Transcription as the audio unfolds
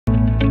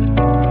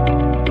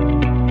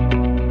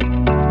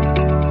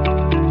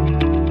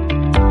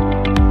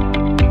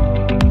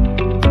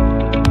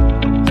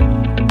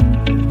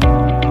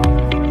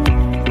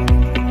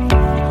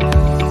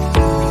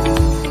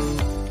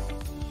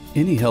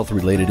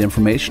Health-related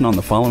information on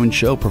the following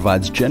show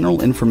provides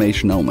general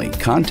information only.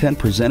 Content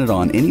presented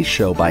on any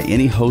show by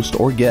any host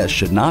or guest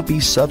should not be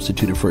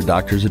substituted for a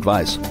doctor's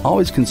advice.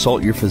 Always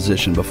consult your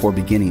physician before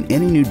beginning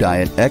any new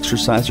diet,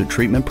 exercise, or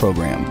treatment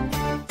program.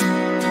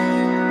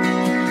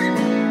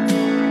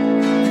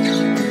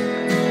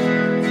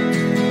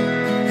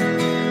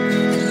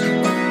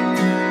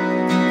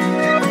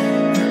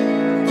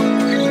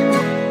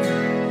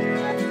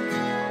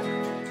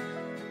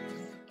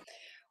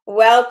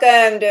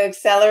 Welcome to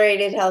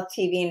Accelerated Health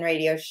TV and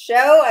Radio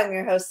Show. I'm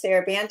your host,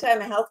 Sara Banta.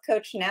 I'm a health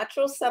coach,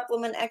 natural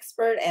supplement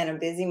expert, and a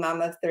busy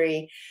mom of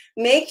three.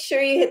 Make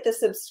sure you hit the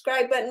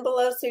subscribe button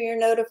below so you're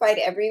notified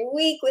every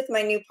week with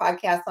my new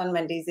podcast on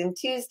Mondays and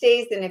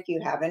Tuesdays. And if you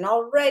haven't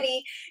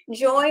already,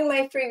 join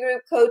my free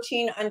group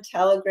coaching on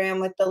Telegram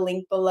with the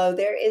link below.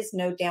 There is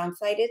no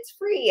downside. It's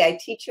free. I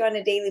teach you on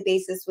a daily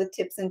basis with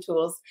tips and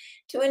tools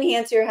to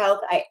enhance your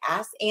health. I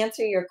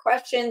answer your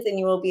questions, and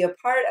you will be a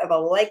part of a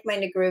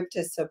like-minded group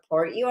to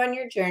support you on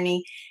your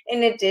journey,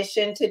 in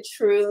addition to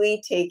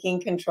truly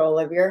taking control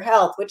of your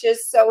health, which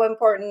is so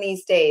important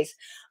these days.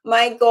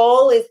 My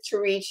goal is to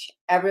reach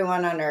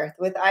everyone on earth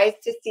with eyes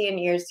to see and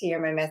ears to hear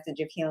my message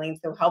of healing.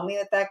 So help me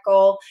with that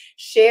goal.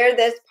 Share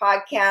this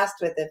podcast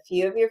with a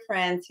few of your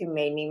friends who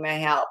may need my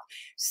help.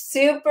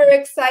 Super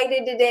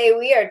excited today.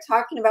 We are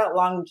talking about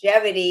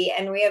longevity,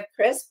 and we have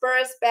Chris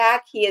Burres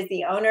back. He is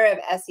the owner of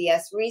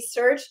SES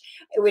Research,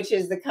 which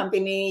is the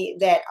company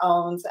that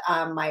owns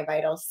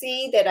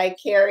MyVItalC that I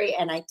carry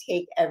and I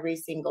take every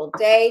single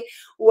day.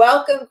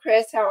 Welcome,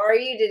 Chris. How are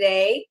you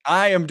today?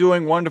 I am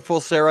doing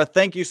wonderful, Sarah.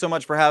 Thank you so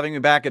much for having me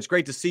back. It's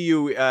great to see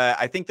you.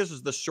 I think this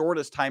is the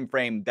shortest time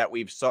frame that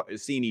we've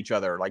seen each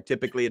other. Like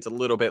typically it's a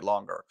little bit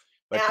longer,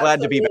 but Absolutely.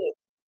 Glad to be back.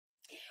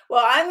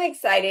 Well, I'm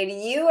excited.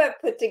 You have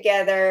put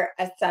together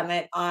a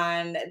summit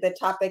on the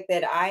topic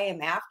that I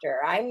am after.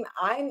 I'm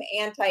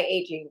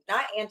anti-aging,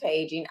 not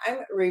anti-aging. I'm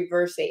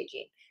reverse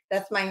aging.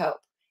 That's my hope.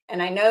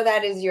 And I know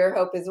that is your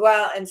hope as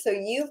well. And so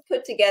you've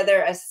put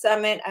together a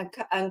summit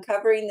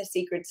uncovering the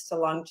secrets to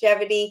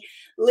longevity,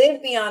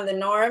 live beyond the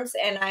norms.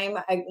 And I'm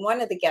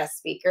one of the guest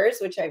speakers,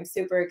 which I'm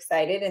super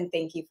excited. And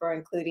thank you for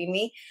including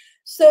me.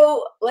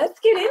 So let's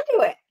get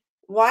into it.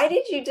 Why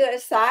did you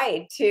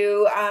decide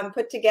to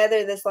put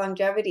together this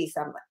longevity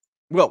summit?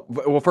 Well,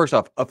 first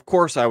off, of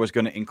course, I was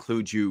going to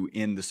include you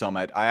in the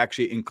summit. I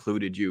actually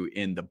included you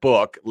in the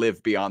book,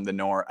 Live Beyond the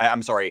Norm.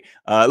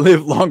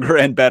 Live Longer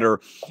and Better.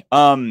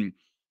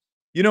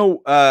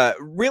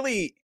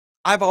 Really,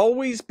 I've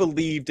always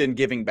believed in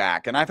giving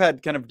back, and I've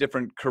had kind of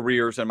different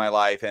careers in my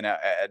life, and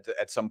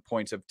at some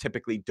points have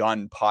typically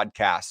done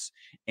podcasts.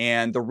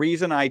 And the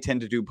reason I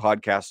tend to do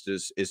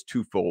podcasts is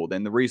twofold,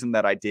 and the reason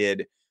that I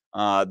did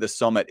the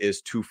summit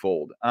is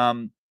twofold.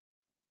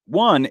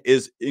 One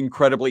is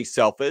incredibly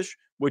selfish,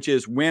 which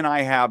is when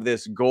I have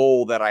this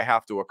goal that I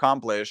have to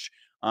accomplish,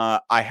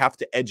 I have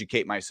to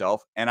educate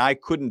myself, and I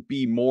couldn't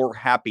be more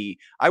happy.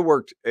 I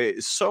worked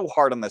so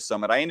hard on this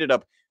summit. I ended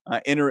up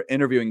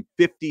interviewing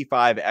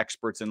 55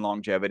 experts in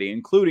longevity,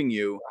 including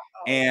you.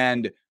 Wow.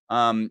 And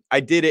I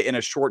did it in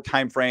a short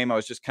time frame. I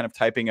was just kind of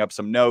typing up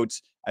some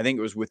notes. I think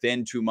it was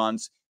within 2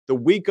 months. The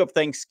week of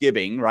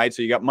Thanksgiving, right?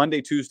 So you got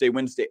Monday, Tuesday,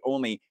 Wednesday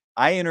only.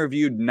 I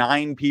interviewed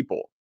 9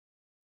 people.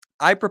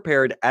 I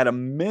prepared at a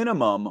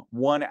minimum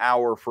 1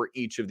 hour for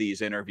each of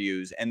these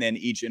interviews. And then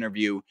each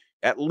interview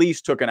at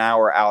least took an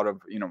hour out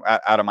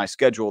of my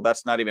schedule.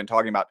 That's not even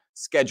talking about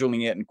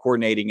scheduling it and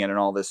coordinating it and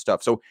all this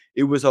stuff. So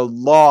it was a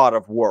lot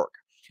of work.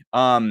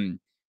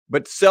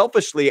 But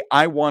selfishly,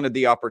 I wanted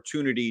the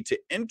opportunity to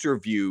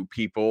interview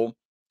people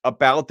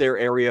about their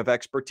area of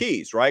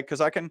expertise, right?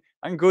 Because I can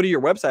go to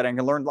your website, I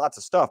can learn lots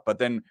of stuff, but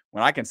then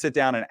when I can sit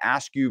down and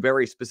ask you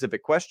very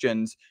specific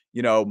questions,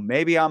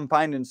 maybe I'm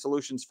finding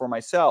solutions for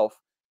myself.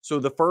 So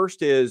the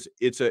first is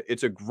it's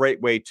a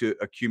great way to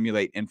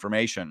accumulate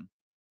information.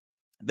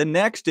 The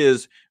next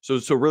is, so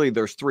really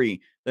there's 3.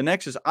 The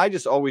next is I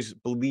just always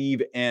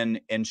believe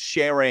in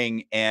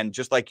sharing, and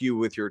just like you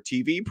with your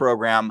TV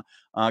program,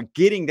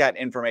 getting that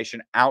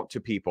information out to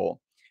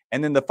people.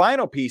 And then the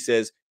final piece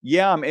is,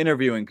 yeah, I'm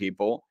interviewing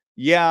people.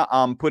 Yeah,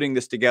 I'm putting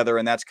this together,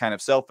 and that's kind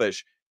of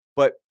selfish.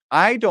 But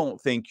I don't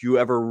think you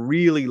ever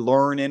really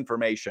learn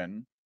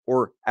information,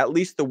 or at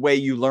least the way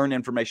you learn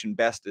information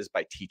best is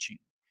by teaching.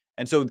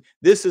 And so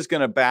this is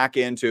going to back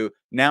into,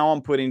 now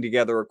I'm putting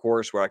together a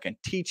course where I can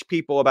teach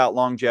people about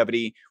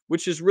longevity,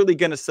 which is really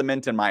going to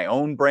cement in my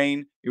own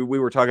brain. We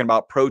were talking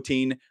about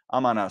protein.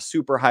 I'm on a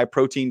super high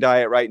protein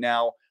diet right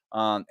now.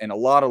 And a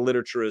lot of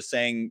literature is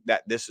saying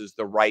that this is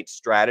the right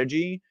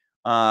strategy.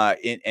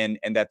 And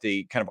that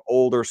the kind of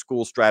older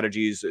school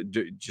strategies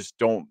just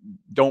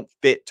don't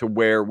fit to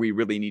where we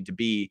really need to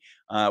be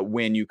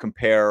when you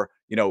compare,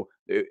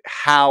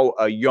 how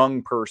a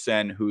young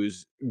person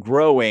who's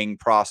growing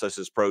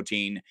processes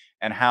protein,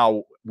 and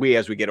how we,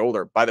 as we get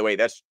older, by the way,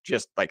 that's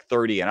just like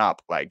 30 and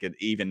up, like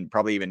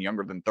probably even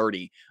younger than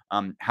 30,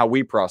 how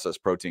we process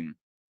protein.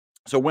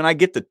 So when I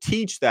get to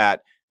teach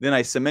that, then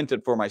I cement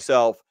it for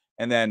myself.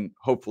 And then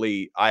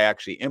hopefully I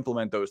actually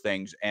implement those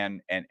things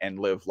and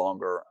live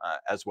longer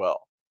as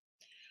well.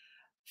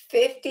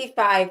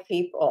 55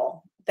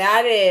 people.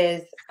 That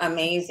is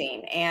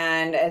amazing.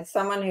 And as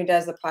someone who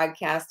does a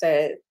podcast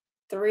at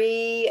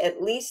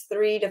least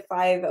 3 to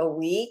 5 a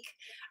week,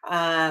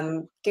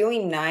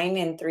 doing 9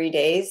 in 3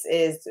 days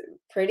is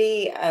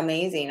pretty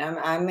amazing.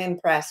 I'm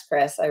impressed,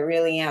 Chris. I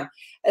really am,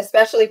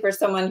 especially for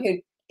someone who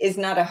is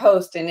not a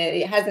host and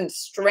it hasn't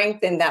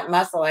strengthened that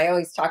muscle. I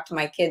always talk to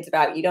my kids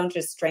about, you don't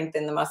just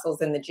strengthen the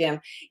muscles in the gym.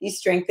 You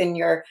strengthen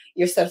your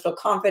social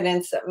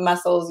confidence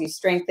muscles. You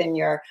strengthen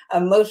your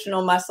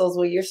emotional muscles.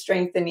 Well, you're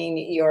strengthening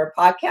your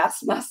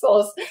podcast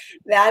muscles.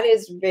 That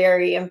is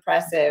very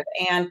impressive.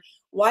 And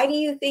why do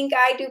you think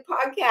I do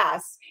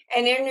podcasts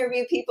and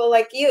interview people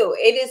like you?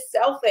 It is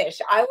selfish.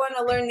 I want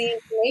to learn the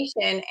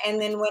information. And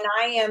then when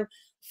I am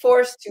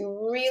forced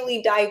to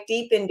really dive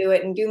deep into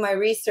it and do my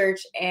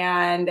research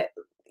and,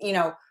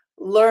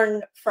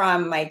 learn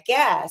from my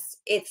guests,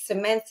 it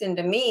cements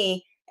into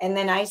me. And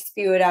then I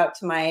spew it out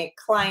to my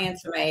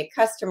clients, my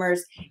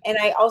customers, and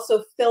I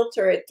also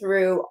filter it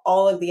through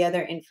all of the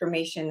other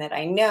information that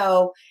I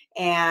know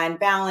and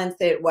balance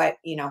it.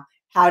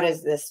 How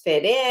does this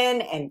fit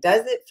in? And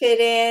does it fit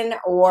in?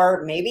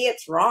 Or maybe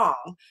it's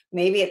wrong.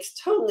 Maybe it's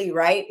totally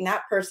right. And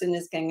that person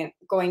is going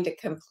to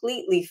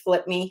completely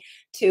flip me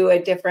to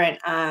a different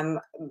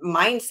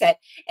mindset.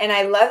 And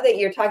I love that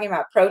you're talking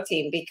about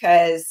protein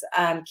because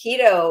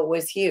keto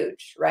was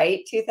huge,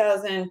 right?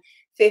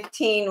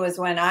 2015 was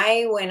when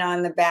I went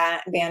on the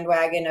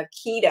bandwagon of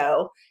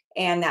keto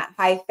and that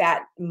high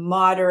fat,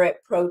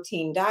 moderate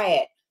protein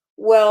diet.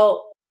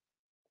 Well,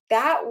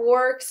 that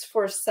works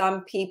for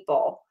some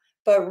people.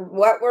 But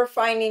what we're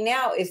finding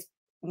now is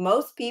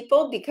most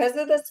people, because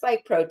of the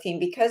spike protein,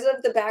 because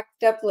of the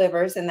backed up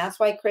livers, and that's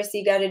why, Chris,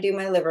 you got to do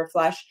my liver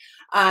flush,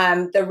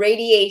 the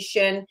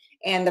radiation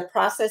and the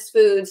processed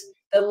foods,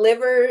 the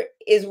liver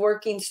is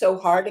working so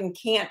hard and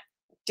can't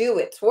do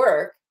its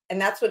work. And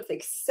that's what's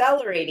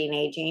accelerating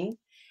aging.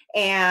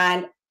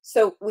 And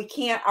so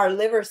our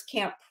livers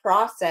can't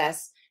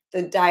process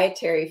the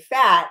dietary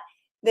fat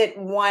that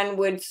one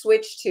would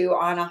switch to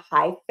on a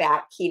high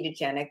fat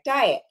ketogenic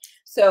diet.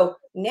 So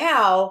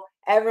now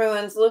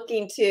everyone's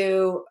looking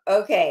to,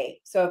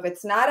 okay, so if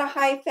it's not a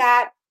high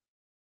fat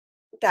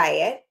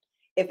diet,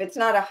 if it's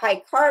not a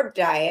high carb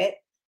diet,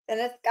 then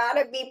it's got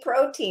to be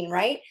protein,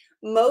 right?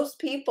 Most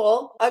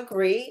people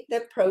agree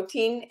that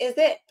protein is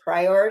it.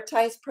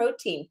 Prioritize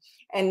protein.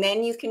 And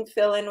then you can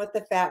fill in with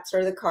the fats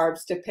or the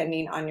carbs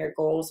depending on your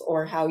goals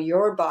or how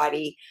your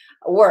body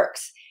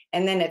works.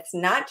 And then it's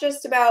not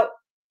just about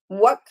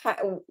what kind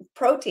of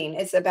protein,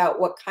 it's about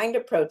what kind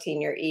of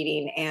protein you're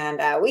eating. And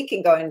we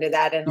can go into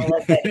that in a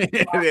little bit.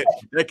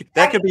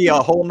 that could be a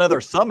whole nother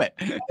summit.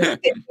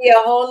 It could be a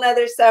whole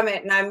nother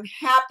summit. And I'm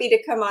happy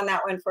to come on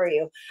that one for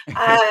you.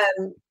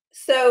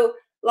 So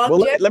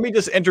let me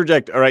just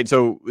interject. All right.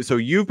 So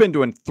you've been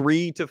doing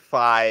 3 to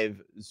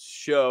 5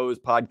 shows,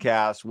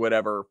 podcasts,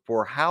 whatever,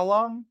 for how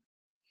long?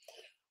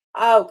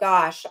 Oh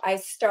gosh. I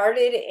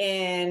started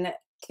in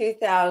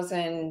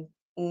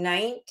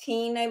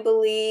 2019, I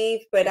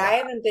believe, but wow. I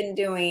haven't been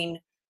doing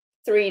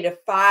 3 to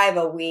 5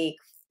 a week,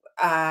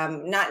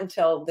 not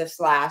until this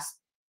last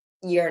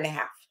year and a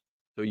half.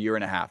 So year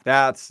and a half.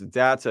 That's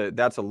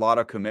a lot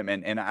of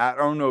commitment. And I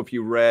don't know if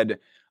you read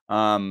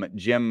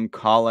Jim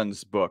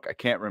Collins' book. I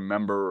can't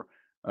remember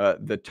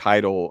the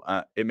title.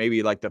 It may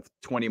be like the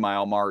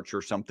 20-mile march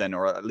or something,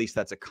 or at least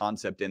that's a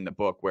concept in the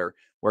book where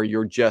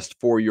you're just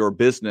for your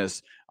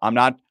business. I'm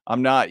not,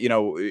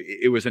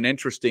 it was an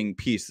interesting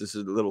piece. This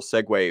is a little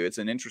segue. It's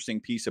an interesting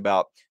piece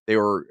about they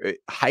were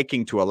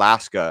hiking to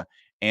Alaska,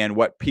 and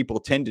what people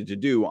tended to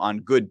do on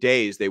good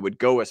days, they would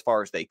go as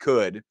far as they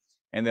could.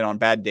 And then on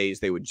bad days,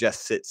 they would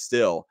just sit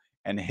still.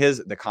 And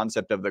the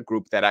concept of the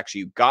group that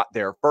actually got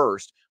there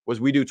first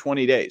was we do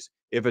 20 days.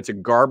 If it's a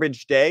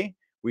garbage day,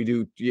 we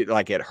do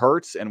like it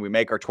hurts and we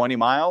make our 20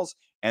 miles.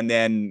 And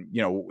then,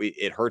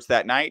 it hurts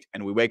that night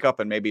and we wake up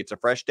and maybe it's a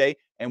fresh day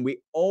and we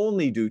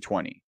only do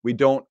 20. We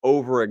don't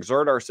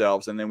overexert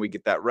ourselves and then we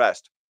get that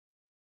rest.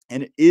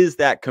 And it is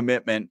that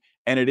commitment.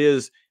 And it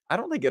is, I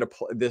don't think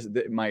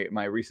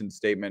my recent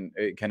statement,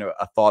 kind of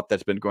a thought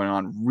that's been going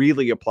on,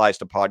 really applies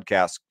to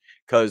podcasts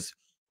because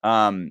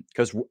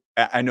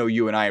I know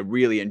you and I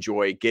really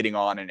enjoy getting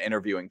on and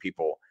interviewing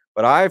people,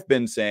 but I've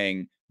been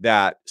saying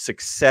that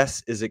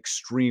success is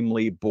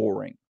extremely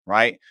boring,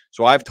 right?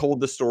 So I've told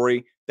the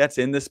story that's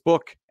in this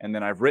book, and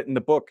then I've written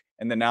the book,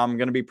 and then now I'm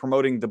going to be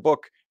promoting the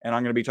book, and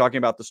I'm going to be talking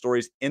about the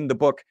stories in the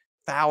book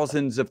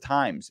thousands of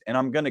times, and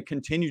I'm going to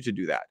continue to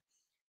do that.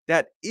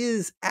 That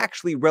is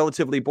actually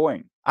relatively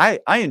boring. I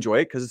enjoy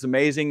it because it's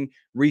amazing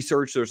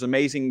research. There's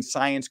amazing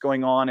science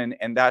going on,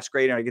 and that's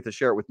great. And I get to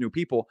share it with new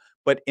people.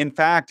 But in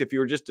fact, if you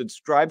were just to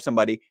describe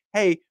somebody,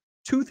 hey,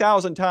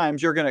 2,000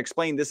 times you're going to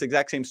explain this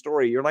exact same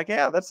story, you're like,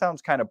 yeah, that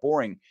sounds kind of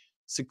boring.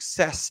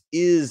 Success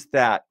is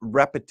that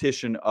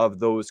repetition of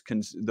those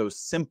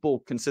simple,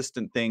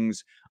 consistent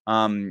things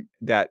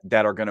that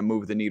are going to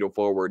move the needle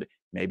forward.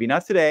 Maybe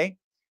not today,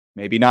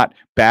 maybe not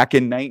back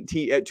in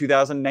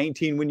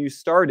 2019 when you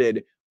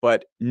started,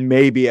 but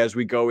maybe as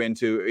we go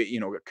into,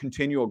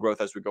 continual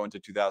growth as we go into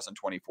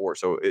 2024.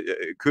 So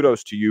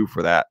kudos to you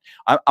for that.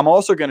 I'm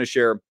also going to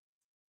share,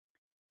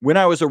 when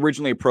I was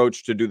originally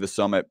approached to do the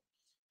summit,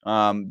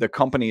 the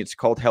company, it's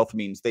called Health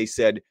Means, they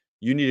said,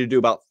 you need to do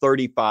about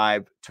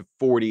 35 to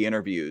 40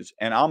 interviews.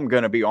 And I'm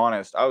going to be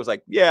honest, I was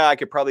like, yeah, I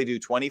could probably do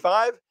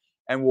 25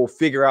 and we'll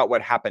figure out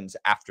what happens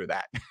after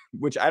that,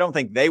 which I don't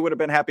think they would have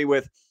been happy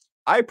with.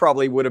 I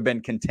probably would have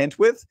been content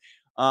with.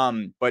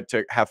 But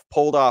to have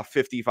pulled off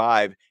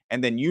 55,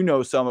 and then,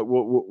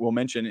 we'll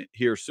mention it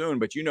here soon,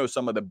 but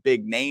some of the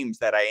big names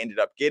that I ended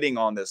up getting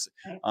on this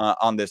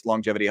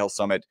Longevity Health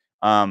Summit.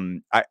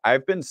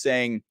 I've been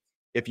saying,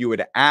 if you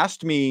had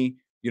asked me,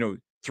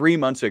 3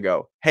 months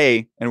ago,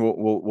 hey, and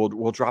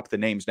we'll drop the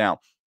names now.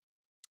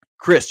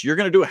 Chris, you're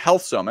going to do a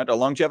health summit, a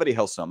longevity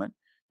health summit.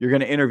 You're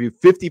going to interview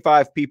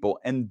 55 people,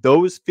 and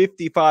those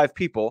 55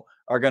 people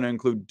are going to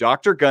include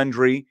Dr.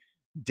 Gundry,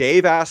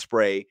 Dave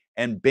Asprey,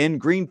 and Ben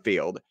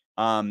Greenfield.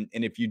 And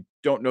if you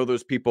don't know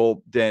those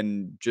people,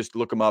 then just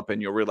look them up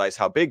and you'll realize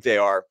how big they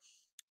are.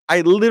 I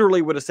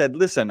literally would have said,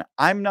 listen,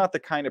 I'm not the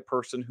kind of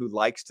person who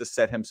likes to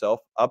set himself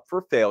up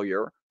for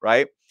failure,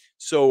 right?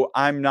 So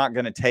I'm not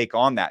going to take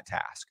on that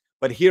task.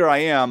 But here I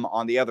am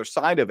on the other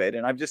side of it,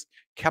 and I've just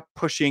kept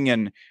pushing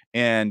and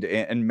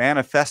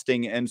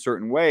manifesting in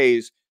certain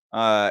ways.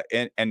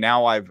 And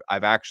now I've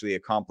actually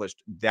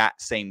accomplished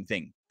that same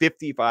thing.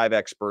 55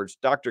 experts,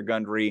 Dr.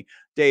 Gundry,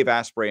 Dave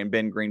Asprey, and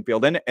Ben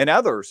Greenfield, and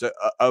others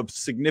of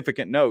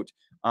significant note.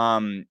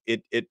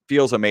 It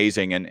feels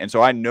amazing. And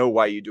so I know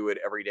why you do it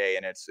every day.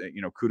 And it's,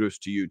 kudos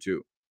to you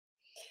too.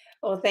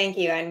 Well, thank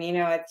you. And,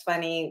 it's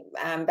funny,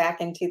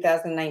 back in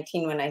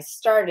 2019, when I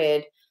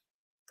started,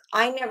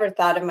 I never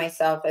thought of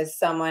myself as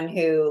someone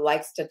who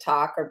likes to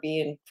talk or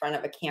be in front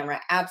of a camera.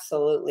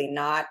 Absolutely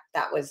not.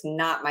 That was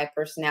not my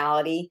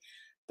personality.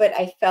 But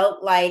I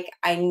felt like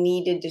I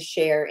needed to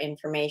share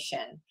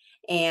information.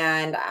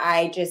 And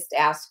I just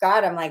asked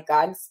God, I'm like,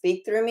 God,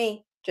 speak through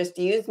me. Just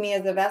use me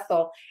as a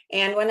vessel.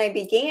 And when I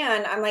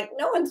began, I'm like,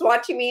 no one's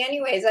watching me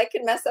anyways. I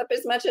can mess up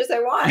as much as I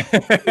want.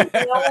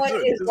 No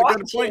one is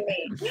watching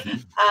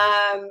me.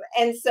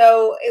 And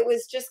so it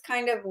was just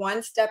kind of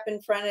one step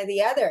in front of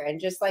the other. And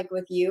just like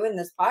with you and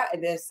this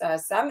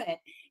summit,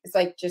 it's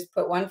like, just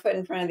put one foot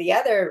in front of the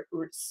other,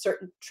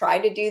 try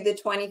to do the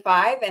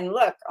 25 and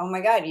look, oh my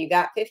God, you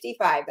got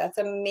 55. That's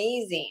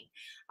amazing.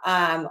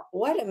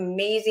 What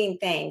amazing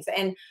things.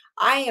 And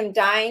I am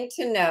dying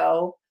to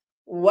know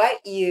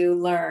what you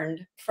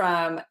learned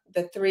from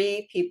the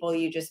three people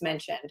you just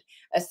mentioned,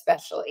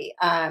 especially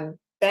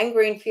Ben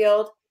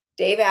Greenfield,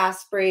 Dave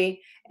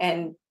Asprey,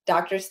 and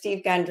Dr.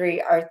 Steve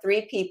Gundry are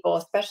three people,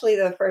 especially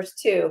the first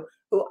two,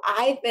 who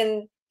I've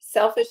been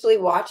selfishly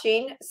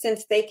watching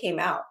since they came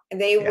out.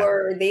 They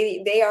are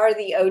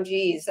the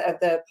OGs of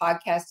the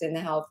podcast in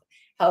the health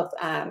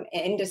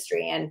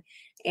industry.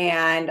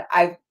 And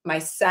my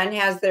son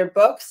has their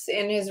books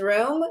in his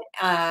room.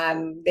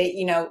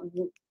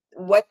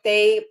 What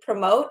they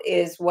promote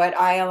is what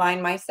I align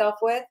myself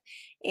with,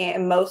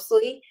 and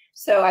mostly.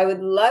 So I would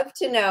love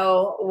to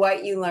know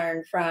what you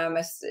learned from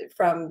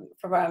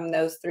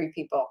those three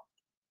people.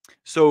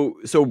 So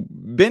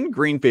Ben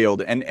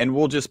Greenfield, and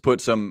we'll just put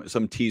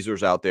some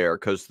teasers out there,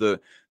 because the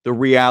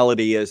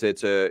reality is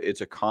it's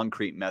a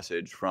concrete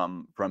message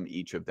from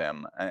each of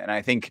them. And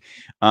I think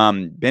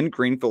Ben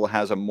Greenfield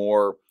has a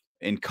more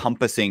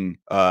encompassing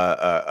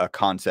a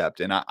concept,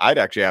 and I'd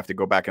actually have to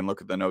go back and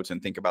look at the notes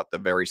and think about the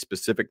very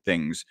specific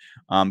things,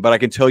 but I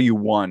can tell you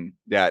one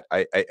that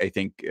I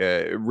think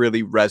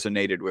really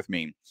resonated with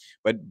me.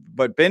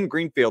 But Ben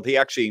Greenfield, he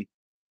actually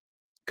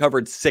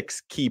covered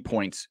 6 key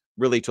points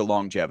really to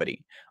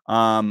longevity.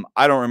 I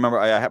don't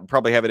remember,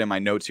 probably have it in my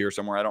notes here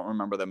somewhere, I don't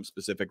remember them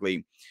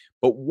specifically,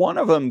 but one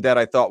of them that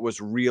I thought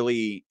was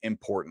really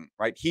important,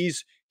 right?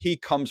 He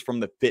comes from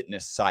the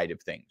fitness side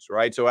of things,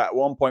 right? So at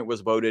one point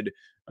was voted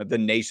the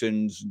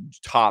nation's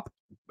top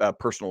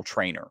personal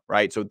trainer,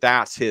 right? So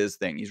that's his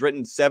thing. He's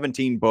written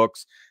 17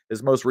 books.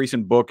 His most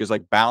recent book is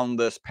like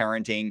Boundless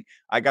Parenting.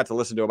 I got to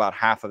listen to about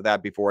half of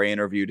that before I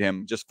interviewed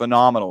him. Just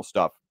phenomenal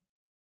stuff.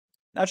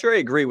 Not sure I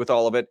agree with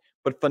all of it,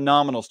 but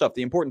phenomenal stuff.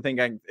 The important thing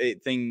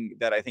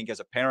that I think as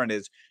a parent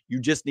is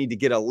you just need to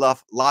get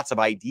lots of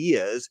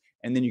ideas,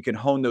 and then you can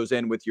hone those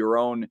in with your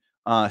own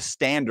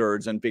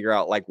standards and figure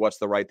out like what's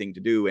the right thing to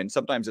do. And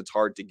sometimes it's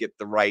hard to get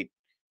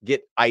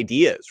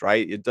ideas,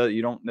 right? You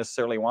don't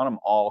necessarily want them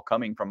all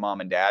coming from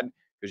mom and dad,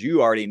 because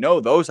you already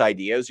know those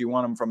ideas. You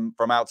want them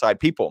from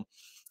outside people.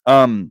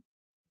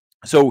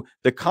 So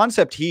the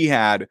concept he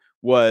had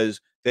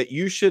was that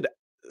you should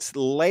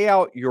lay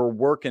out your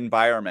work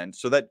environment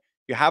so that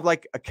you have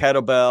like a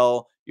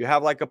kettlebell, you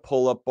have like a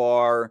pull-up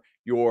bar,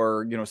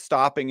 you're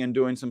stopping and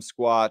doing some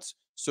squats,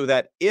 so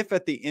that if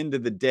at the end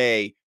of the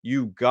day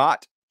you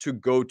got to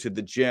go to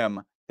the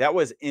gym, that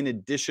was in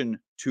addition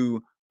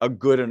to a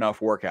good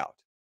enough workout.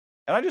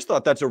 And I just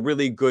thought that's a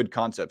really good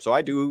concept. So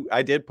I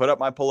did put up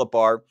my pull-up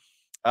bar.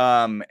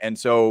 And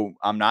so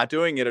I'm not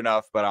doing it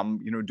enough, but I'm,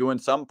 doing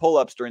some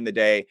pull-ups during the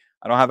day.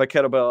 I don't have a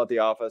kettlebell at the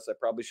office. I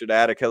probably should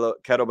add a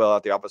kettlebell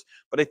at the office.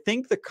 But I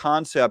think the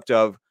concept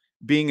of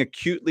being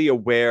acutely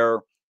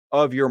aware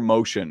of your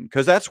motion,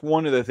 because that's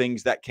one of the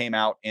things that came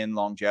out in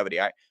longevity.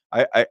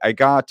 I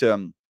got,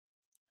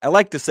 I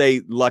like to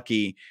say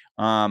lucky,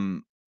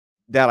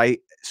 that I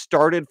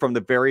started from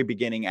the very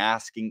beginning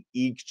asking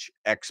each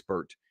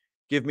expert,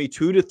 give me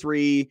 2 to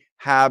 3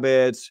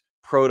 habits,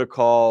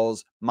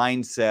 protocols,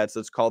 mindsets,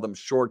 let's call them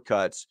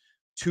shortcuts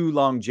to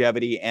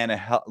longevity and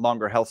a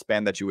longer health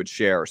span that you would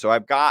share. So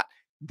I've got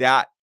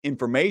that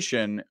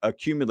information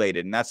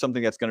accumulated, and that's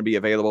something that's going to be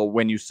available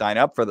when you sign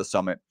up for the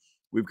summit.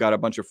 We've got a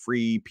bunch of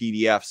free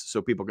PDFs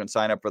so people can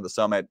sign up for the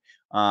summit.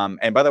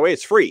 And by the way,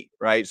 it's free,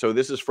 right? So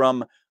this is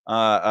from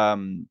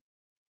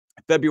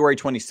February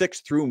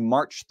 26th through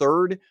March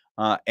 3rd,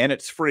 and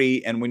it's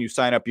free. And when you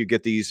sign up, you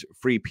get these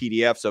free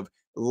PDFs of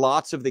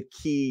lots of the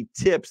key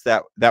tips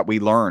that we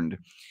learned.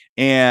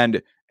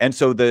 And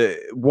so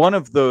one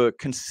of the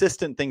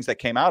consistent things that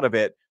came out of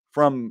it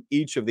from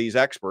each of these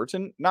experts,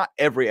 and not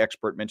every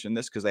expert mentioned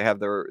this because they have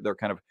their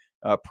kind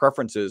of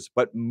preferences,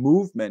 but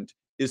movement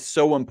is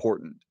so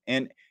important.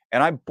 And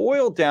I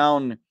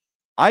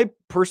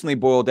personally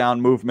boil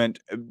down movement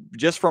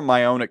just from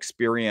my own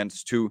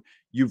experience to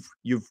you've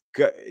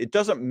got, it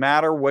doesn't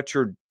matter what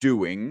you're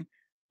doing.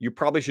 You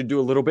probably should do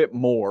a little bit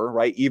more,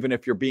 right? Even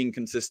if you're being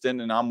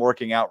consistent and I'm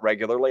working out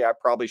regularly, I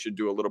probably should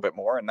do a little bit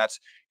more. And that's,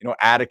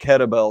 add a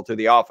kettlebell to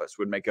the office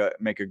would make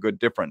a good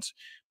difference.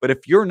 But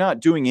if you're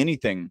not doing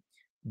anything,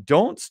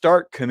 don't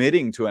start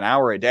committing to an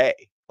hour a day.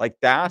 Like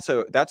that's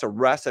a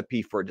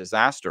recipe for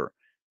disaster.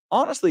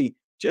 Honestly,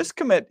 just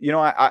commit.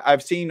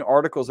 I've seen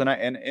articles and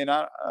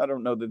I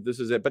don't know that this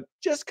is it, but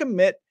just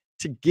commit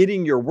to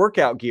getting your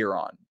workout gear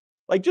on.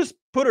 Like just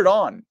put it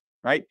on,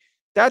 right?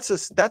 That's a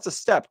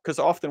step, because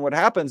often what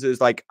happens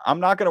is like, I'm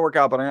not going to work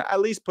out, but I'm gonna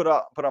at least put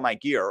on my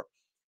gear.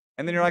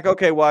 And then you're like,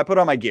 okay, well, I put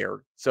on my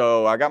gear.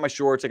 So I got my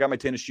shorts, I got my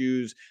tennis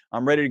shoes,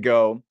 I'm ready to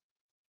go.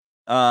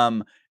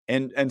 And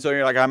so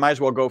you're like, I might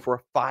as well go for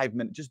a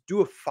 5-minute, just do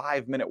a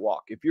 5-minute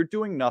walk. If you're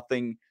doing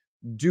nothing,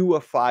 do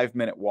a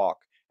 5-minute walk.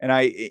 And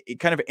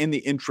it kind of in the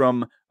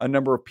interim, a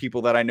number of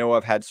people that I know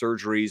have had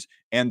surgeries,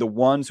 and the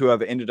ones who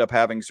have ended up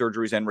having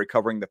surgeries and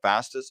recovering the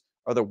fastest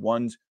are the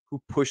ones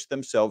who push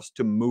themselves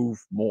to move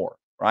more,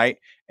 right?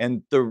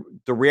 And the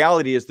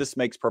reality is this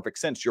makes perfect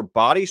sense. Your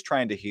body's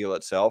trying to heal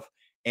itself.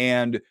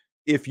 And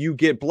if you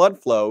get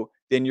blood flow,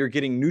 then you're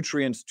getting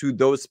nutrients to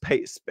those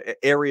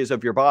areas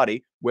of your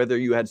body, whether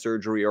you had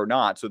surgery or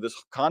not. So this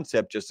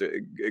concept just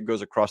it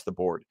goes across the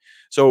board.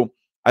 So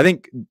I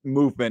think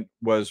movement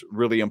was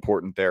really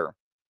important there.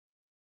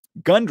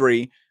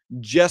 Gundry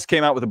just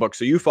came out with a book.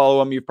 So you follow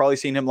him. You've probably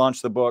seen him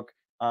launch the book.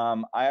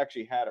 I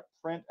actually had a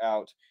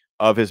printout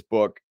of his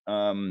book,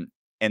 and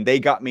they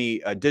got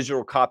me a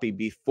digital copy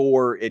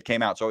before it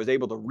came out. So I was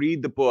able to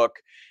read the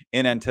book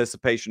in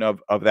anticipation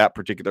of that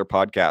particular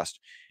podcast.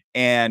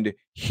 And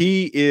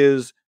he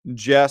is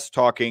just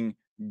talking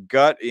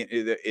gut.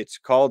 It's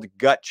called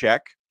Gut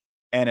Check,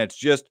 and it's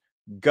just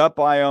gut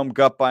biome,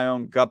 gut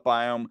biome, gut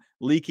biome,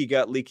 leaky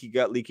gut, leaky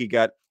gut, leaky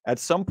gut. At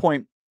some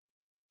point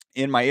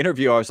in my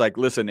interview, I was like,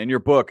 listen, in your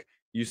book,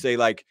 you say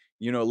like,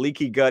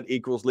 leaky gut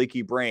equals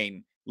leaky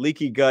brain,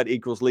 leaky gut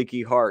equals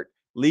leaky heart,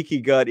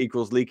 leaky gut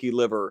equals leaky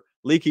liver,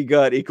 leaky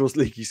gut equals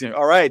leaky skin.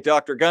 All right,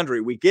 Dr.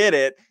 Gundry, we get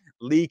it.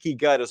 Leaky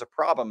gut is a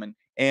problem.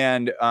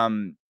 And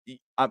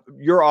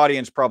your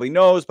audience probably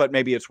knows, but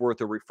maybe it's worth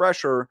a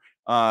refresher,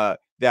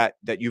 that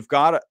you've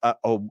got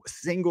a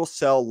single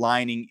cell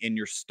lining in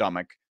your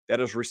stomach that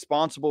is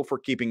responsible for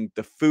keeping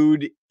the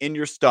food in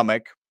your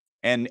stomach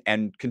and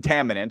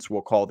contaminants,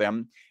 we'll call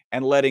them,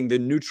 and letting the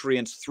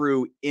nutrients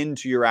through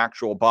into your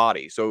actual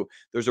body. So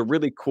there's a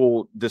really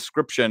cool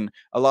description.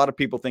 A lot of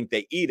people think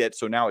they eat it,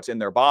 so now it's in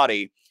their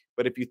body.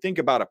 But if you think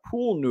about a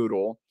pool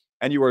noodle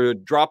and you were to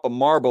drop a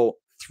marble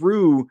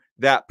through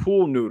that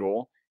pool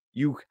noodle,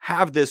 you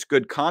have this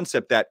good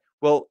concept that,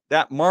 well,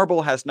 that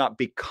marble has not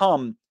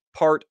become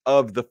part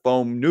of the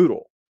foam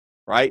noodle,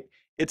 right?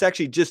 It's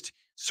actually just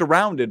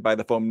surrounded by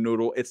the foam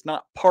noodle. It's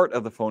not part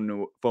of the foam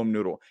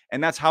noodle.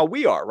 And that's how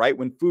we are, right?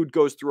 When food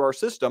goes through our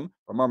system,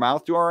 from our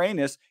mouth to our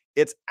anus,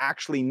 it's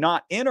actually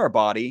not in our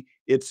body.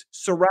 It's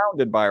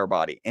surrounded by our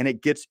body, and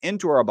it gets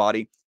into our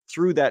body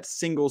through that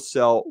single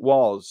cell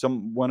wall.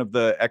 One of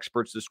the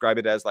experts describe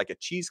it as like a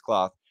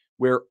cheesecloth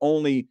where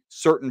only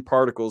certain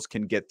particles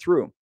can get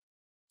through.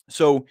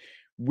 So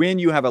when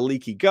you have a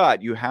leaky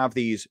gut, you have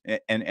these,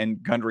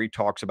 and Gundry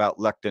talks about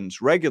lectins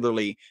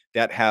regularly,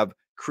 that have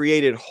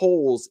created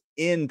holes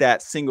in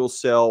that single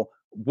cell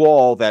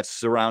wall that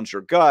surrounds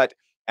your gut.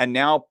 And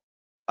now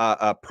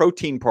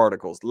protein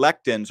particles,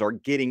 lectins, are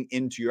getting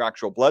into your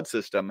actual blood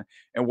system.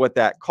 And what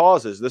that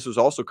causes, this was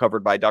also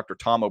covered by Dr.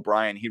 Tom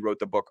O'Brien. He wrote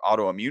the book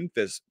Autoimmune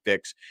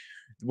Fix.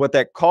 What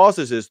that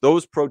causes is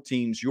those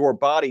proteins your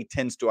body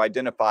tends to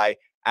identify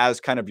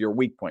as kind of your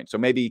weak point. So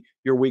maybe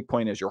your weak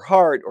point is your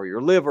heart or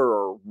your liver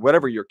or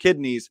whatever, your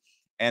kidneys.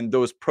 And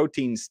those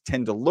proteins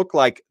tend to look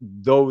like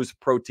those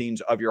proteins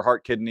of your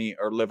heart, kidney,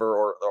 or liver,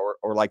 or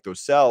or like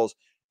those cells.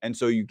 And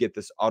so you get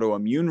this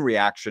autoimmune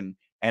reaction,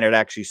 and it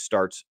actually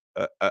starts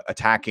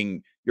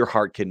attacking your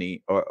heart,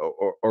 kidney,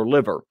 or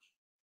liver.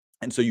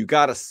 And so you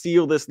got to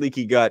seal this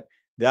leaky gut.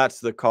 That's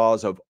the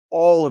cause of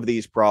all of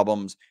these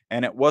problems.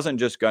 And it wasn't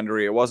just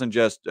Gundry. It wasn't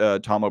just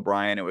Tom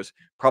O'Brien. It was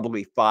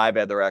probably 5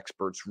 other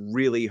experts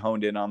really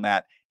honed in on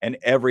that. And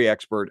every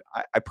expert,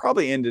 I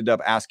probably ended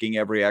up asking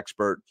every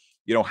expert,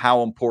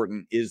 how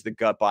important is the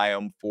gut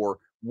biome for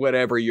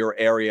whatever your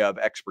area of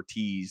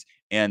expertise?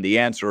 And the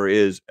answer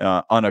is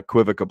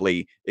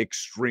unequivocally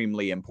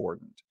extremely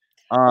important.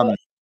 Well,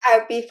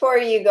 before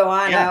you go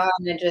on, Yeah. I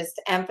want to just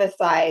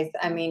emphasize,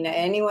 I mean,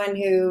 anyone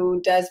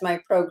who does my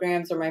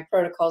programs or my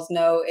protocols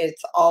know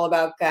it's all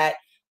about gut.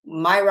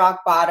 My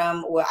rock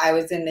bottom, I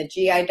was in the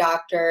GI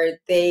doctor.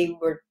 They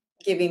were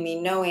giving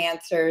me no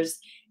answers.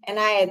 And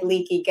I had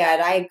leaky gut.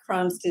 I had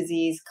Crohn's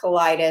disease,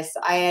 colitis.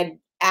 I had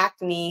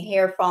acne,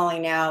 hair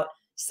falling out,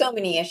 so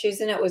many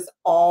issues. And it was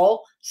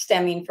all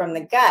stemming from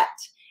the gut.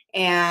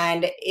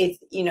 And it's,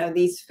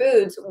 these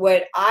foods,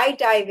 what I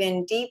dive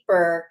in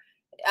deeper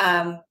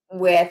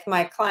with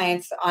my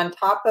clients, on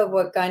top of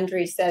what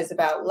Gundry says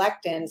about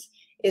lectins,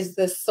 is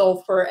the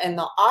sulfur and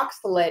the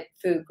oxalate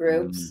food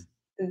groups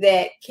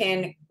that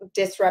can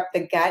disrupt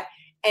the gut.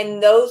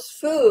 And those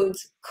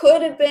foods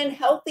could have been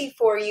healthy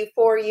for you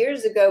 4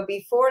 years ago,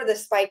 before the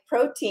spike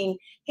protein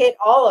hit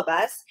all of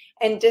us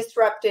and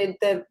disrupted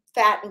the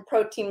fat and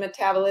protein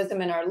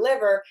metabolism in our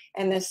liver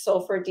and the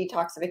sulfur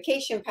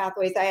detoxification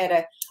pathways. I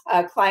had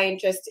a client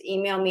just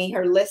email me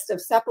her list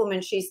of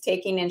supplements she's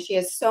taking, and she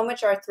has so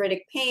much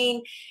arthritic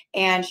pain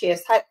and she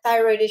has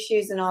thyroid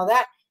issues and all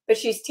that, but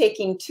she's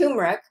taking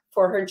turmeric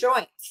for her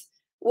joints.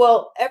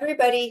 Well,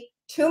 everybody,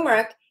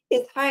 turmeric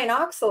is high in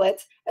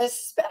oxalates,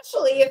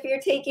 especially if you're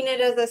taking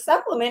it as a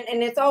supplement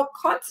and it's all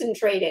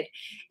concentrated.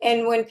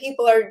 And when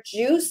people are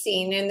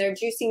juicing and they're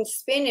juicing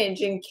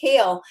spinach and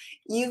kale,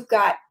 you've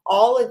got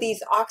all of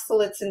these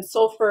oxalates and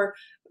sulfur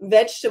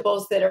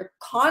vegetables that are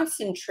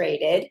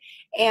concentrated,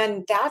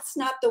 and that's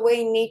not the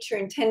way nature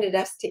intended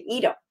us to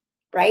eat them,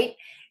 right?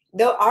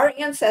 Though our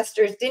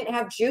ancestors didn't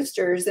have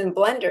juicers and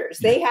blenders.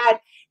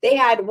 They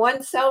had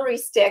one celery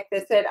stick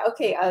that said,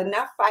 okay,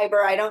 enough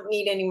fiber, I don't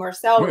need any more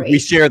celery. We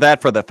share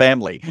that for the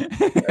family.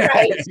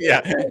 Right.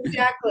 Yeah.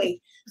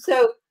 Exactly.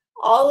 So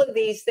all of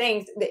these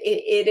things,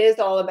 it is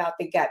all about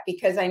the gut,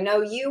 because I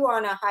know you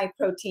on a high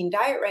protein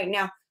diet right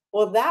now.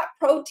 Well, that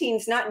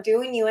protein's not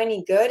doing you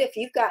any good if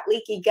you've got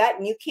leaky gut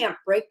and you can't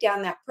break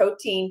down that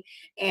protein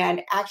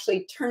and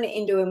actually turn it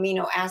into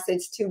amino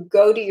acids to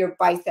go to your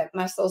bicep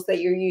muscles that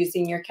you're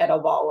using your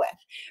kettlebell with,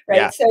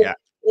 right?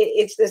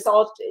 It's this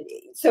all.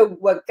 So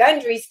what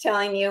Gundry's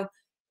telling you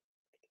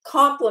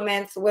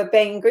complements what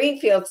Ben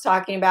Greenfield's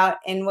talking about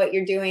and what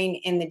you're doing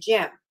in the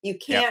gym. You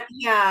can't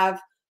have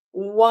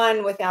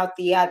one without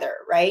the other,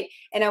 right?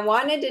 And I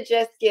wanted to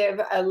just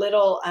give a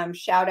little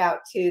shout out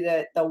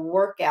to the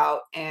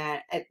workout,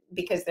 and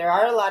because there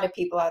are a lot of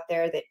people out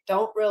there that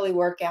don't really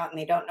work out and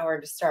they don't know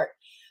where to start.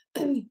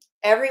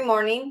 Every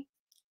morning,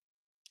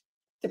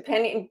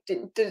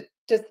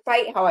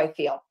 despite how I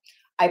feel,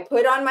 I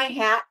put on my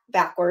hat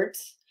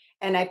backwards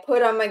and I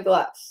put on my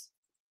gloves.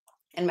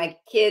 And my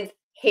kids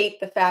hate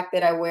the fact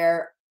that I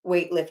wear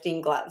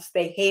weightlifting gloves.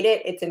 They hate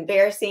it. It's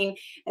embarrassing.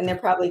 And they're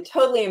probably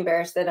totally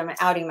embarrassed that I'm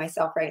outing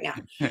myself right now.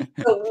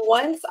 So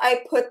once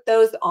I put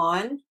those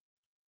on,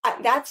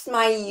 that's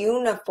my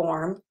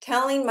uniform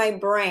telling my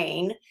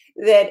brain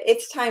that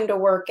it's time to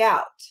work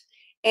out.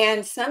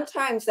 And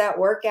sometimes that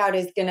workout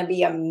is going to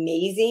be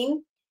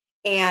amazing,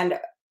 and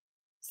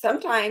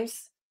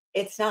sometimes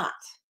it's not.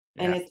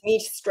 And it's me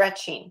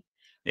stretching.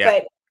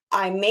 But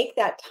I make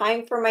that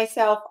time for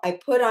myself. I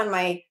put on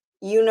my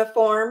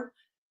uniform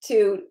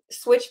to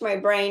switch my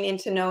brain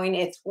into knowing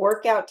it's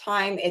workout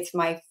time, it's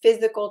my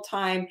physical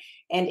time.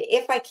 And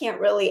if I can't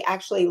really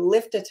actually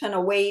lift a ton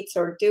of weights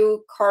or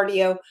do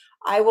cardio,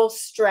 I will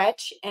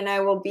stretch and I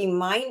will be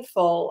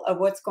mindful of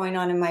what's going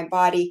on in my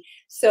body.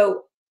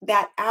 So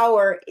that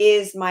hour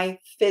is my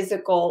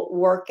physical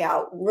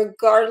workout,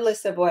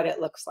 regardless of what it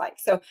looks like.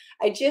 So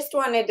I just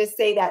wanted to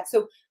say that.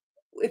 So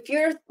if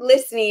you're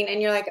listening and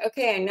you're like,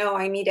 okay, I know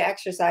I need to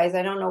exercise,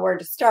 I don't know where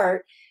to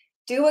start,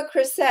 do what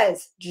Chris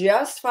says,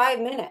 just 5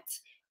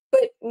 minutes.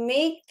 But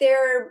make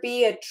there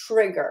be a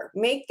trigger.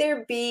 Make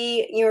there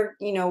be your,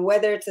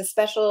 whether it's a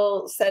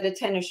special set of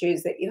tennis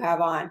shoes that you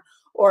have on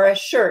or a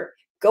shirt,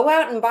 go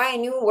out and buy a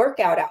new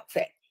workout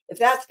outfit if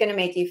that's going to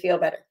make you feel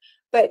better.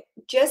 But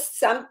just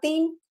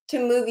something to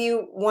move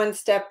you one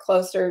step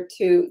closer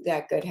to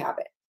that good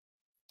habit.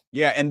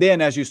 Yeah, and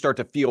then as you start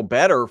to feel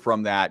better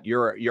from that,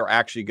 you're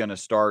actually going to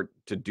start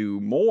to do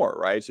more,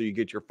 right? So you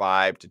get your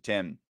 5 to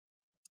 10.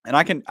 And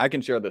I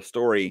can share the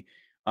story.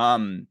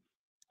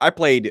 I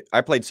played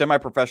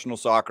semi-professional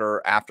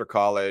soccer after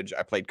college.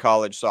 I played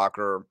college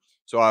soccer.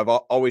 So I've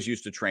always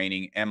used to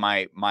training, and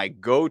my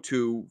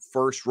go-to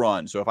first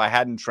run. So if I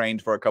hadn't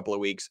trained for a couple of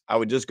weeks, I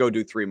would just go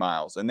do 3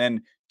 miles. And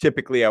then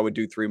typically I would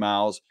do 3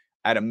 miles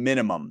at a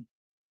minimum.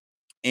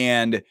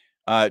 And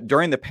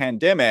during the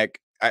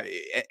pandemic,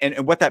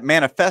 and what that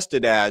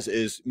manifested as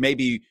is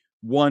maybe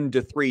 1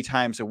 to 3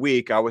 times a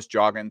week, I was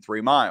jogging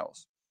 3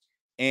 miles.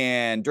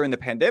 And during the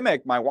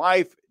pandemic, my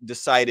wife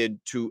decided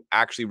to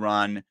actually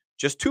run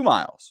just 2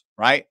 miles,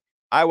 right?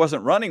 I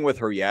wasn't running with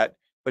her yet,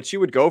 but she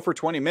would go for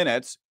 20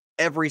 minutes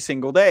every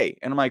single day.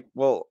 And I'm like,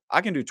 well,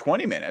 I can do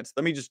 20 minutes.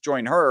 Let me just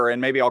join her and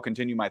maybe I'll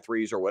continue my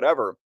threes or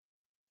whatever.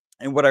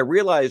 And what I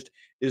realized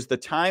is the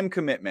time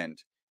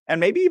commitment and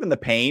maybe even the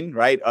pain,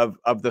 right,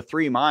 of the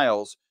 3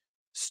 miles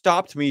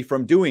stopped me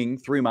from doing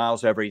 3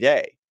 miles every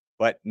day.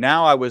 But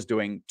now I was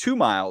doing 2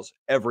 miles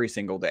every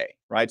single day,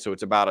 right? So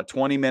it's about a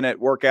 20-minute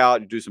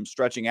workout, you do some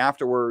stretching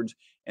afterwards.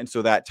 And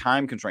so that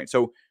time constraint.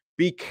 So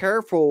be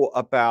careful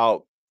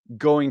about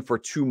going for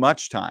too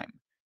much time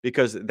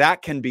because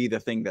that can be the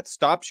thing that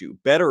stops you.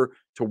 Better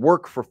to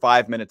work for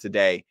 5 minutes a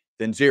day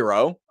than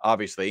 0,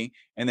 obviously,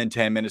 and then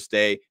 10 minutes a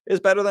day is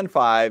better than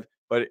 5,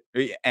 but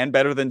and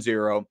better than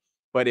 0.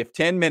 But if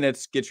 10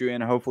 minutes gets you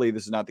in, hopefully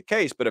this is not the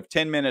case, but if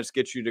 10 minutes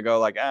gets you to go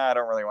like, I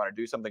don't really want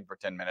to do something for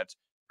 10 minutes,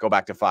 go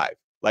back to 5.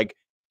 Like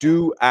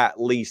do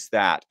at least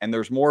that. And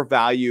there's more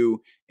value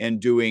in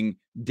doing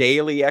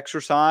daily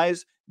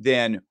exercise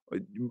than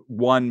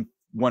one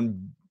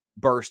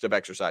burst of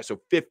exercise. So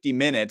 50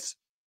 minutes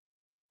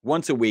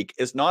once a week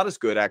is not as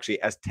good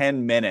actually as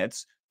 10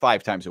 minutes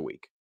 5 times a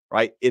week.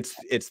 Right. It's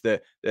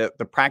the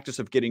practice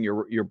of getting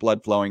your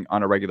blood flowing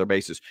on a regular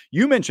basis.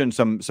 You mentioned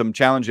some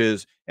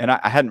challenges, and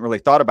I hadn't really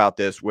thought about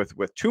this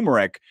with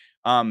turmeric.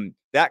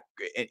 That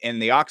and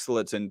the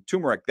oxalates and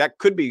turmeric that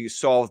could be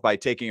solved by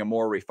taking a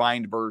more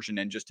refined version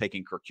and just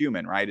taking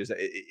curcumin. Right? Is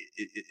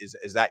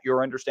that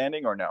your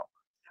understanding or no?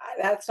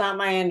 That's not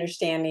my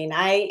understanding.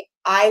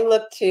 I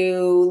look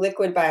to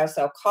liquid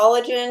biocell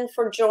collagen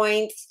for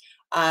joints,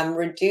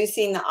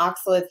 reducing the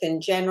oxalates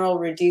in general,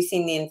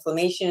 reducing the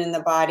inflammation in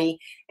the body,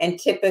 and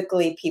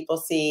typically people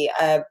see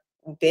a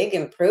big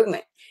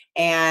improvement.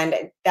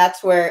 And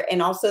that's where,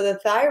 and also the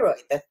thyroid.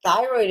 The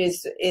thyroid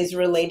is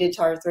related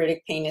to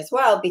arthritic pain as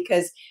well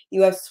because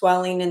you have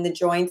swelling in the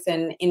joints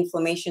and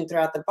inflammation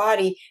throughout the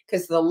body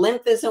because the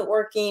lymph isn't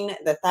working,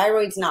 the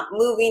thyroid's not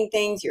moving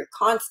things, you're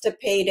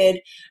constipated.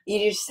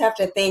 You just have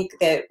to think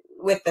that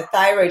with the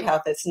thyroid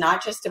health, it's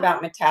not just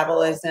about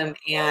metabolism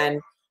and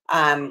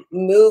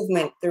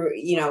movement through,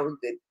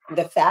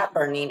 the fat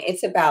burning.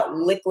 It's about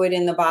liquid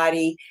in the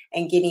body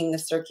and getting the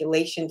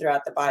circulation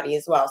throughout the body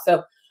as well.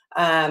 So,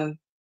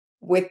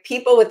 with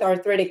people with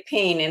arthritic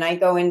pain, and I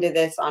go into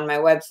this on my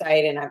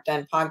website and I've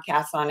done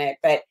podcasts on it,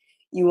 but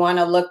you want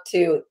to look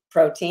to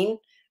protein,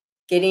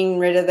 getting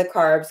rid of the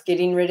carbs,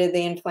 getting rid of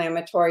the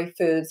inflammatory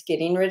foods,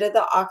 getting rid of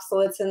the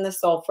oxalates and the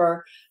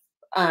sulfur,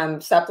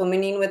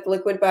 supplementing with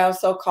liquid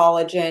biocell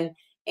collagen,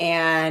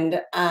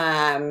 and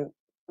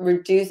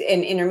reduce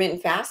and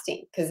intermittent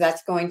fasting because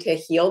that's going to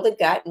heal the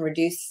gut and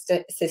reduce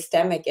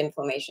systemic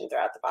inflammation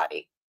throughout the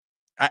body.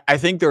 I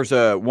think there's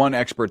one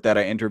expert that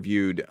I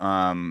interviewed.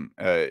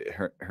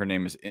 Her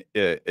name is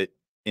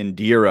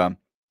Indira.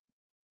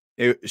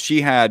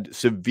 She had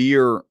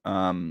severe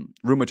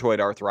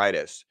rheumatoid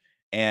arthritis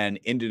and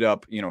ended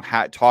up,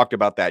 talked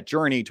about that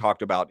journey,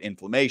 talked about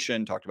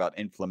inflammation, talked about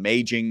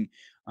inflammaging,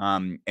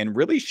 and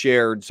really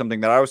shared something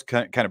that I was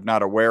kind of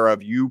not aware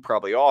of. You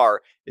probably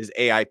are, is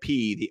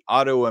AIP, the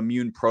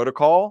autoimmune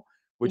protocol,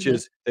 which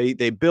is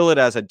they bill it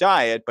as a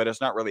diet, but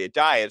it's not really a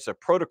diet. It's a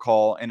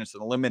protocol and it's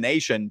an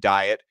elimination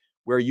diet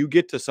where you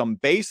get to some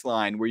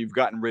baseline where you've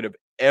gotten rid of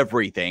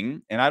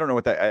everything. And I don't know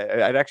what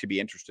that, I'd actually be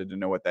interested to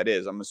know what that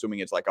is. I'm assuming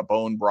it's like a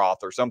bone broth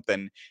or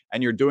something.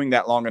 And you're doing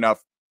that long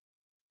enough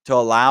to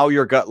allow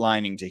your gut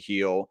lining to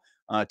heal,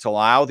 to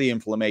allow the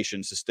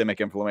inflammation,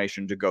 systemic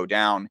inflammation to go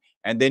down.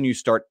 And then you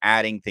start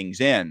adding things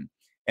in.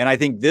 And I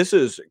think this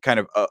is kind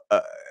of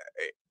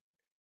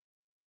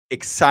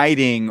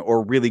exciting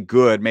or really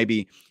good,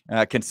 maybe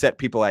can set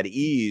people at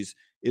ease,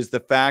 is the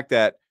fact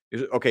that,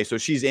 okay, so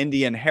she's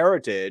Indian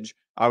heritage.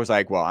 I was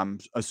like, well, I'm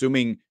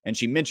assuming, and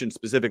she mentioned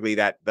specifically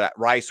that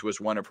rice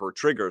was one of her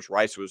triggers.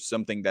 Rice was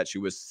something that she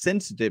was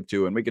sensitive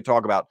to. And we could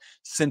talk about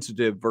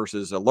sensitive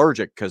versus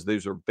allergic because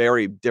those are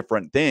very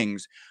different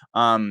things.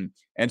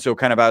 And so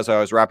kind of as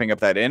I was wrapping up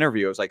that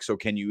interview, I was like, so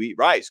can you eat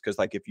rice? Because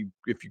like if you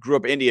grew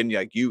up Indian,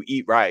 like you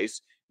eat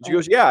rice. And she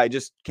goes, yeah, I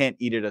just can't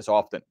eat it as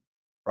often.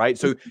 Right.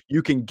 So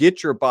you can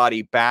get your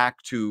body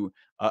back to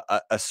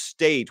a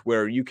state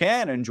where you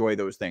can enjoy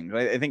those things.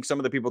 I think some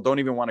of the people don't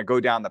even want to go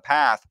down the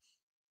path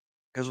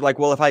because they're like,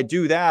 well, if I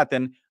do that,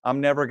 then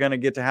I'm never going to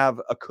get to have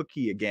a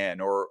cookie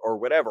again or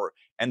whatever.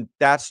 And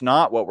that's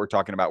not what we're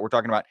talking about. We're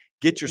talking about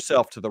get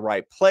yourself to the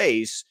right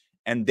place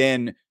and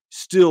then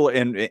still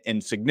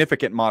in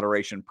significant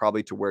moderation,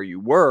 probably to where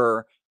you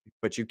were,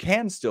 but you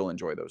can still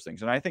enjoy those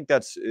things. And I think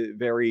that's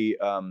very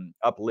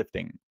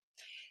uplifting.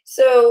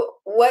 So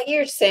what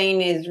you're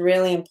saying is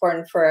really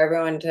important for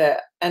everyone to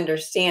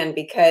understand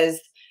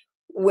because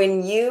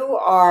when you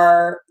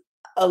are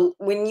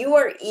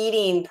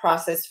eating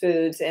processed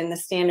foods in the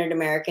standard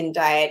American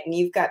diet and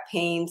you've got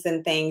pains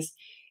and things,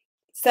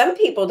 some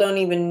people don't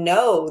even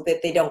know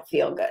that they don't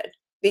feel good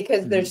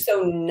because they're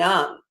so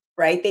numb,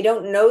 right? They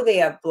don't know they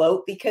have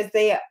bloat because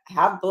they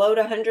have bloat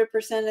 100%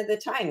 of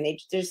the time. They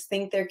just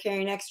think they're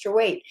carrying extra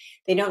weight.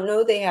 They don't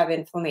know they have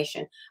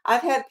inflammation.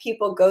 I've had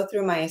people go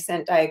through my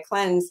Ascent Diet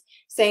Cleanse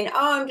saying,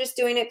 oh, I'm just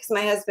doing it because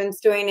my husband's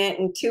doing it.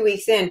 And 2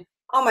 weeks in,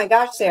 oh my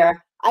gosh,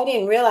 Sarah, I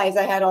didn't realize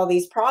I had all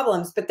these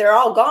problems, but they're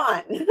all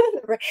gone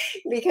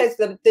because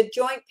the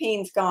joint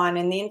pain's gone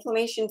and the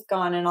inflammation's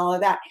gone and all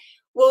of that.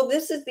 Well,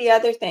 this is the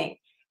other thing.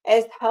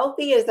 As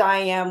healthy as I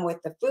am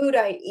with the food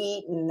I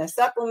eat and the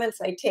supplements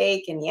I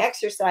take and the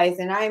exercise,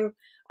 and I'm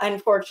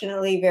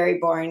unfortunately very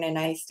boring and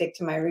I stick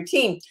to my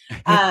routine.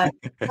 But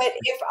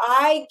if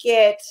I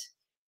get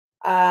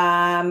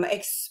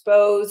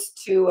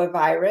exposed to a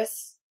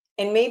virus,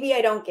 and maybe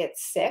I don't get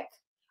sick,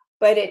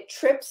 but it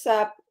trips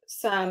up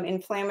some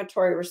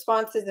inflammatory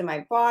responses in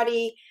my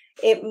body,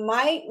 it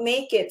might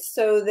make it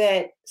so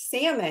that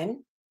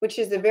salmon, which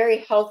is a very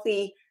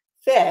healthy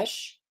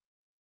fish,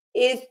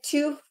 is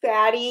too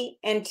fatty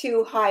and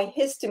too high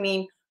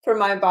histamine for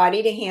my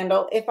body to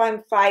handle if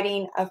I'm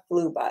fighting a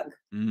flu bug,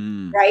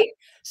 right?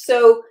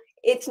 So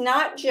it's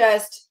not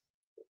just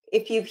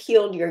if you've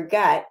healed your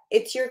gut,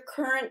 it's your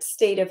current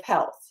state of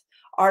health.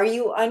 Are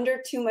you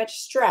under too much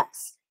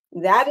stress?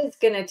 That is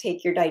going to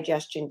take your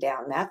digestion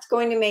down. That's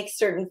going to make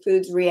certain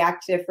foods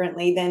react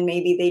differently than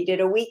maybe they did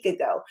a week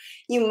ago.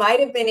 You might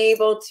have been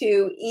able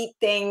to eat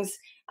things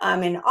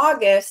in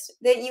August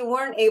that you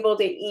weren't able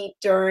to eat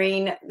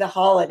during the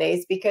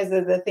holidays because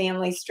of the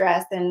family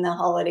stress and the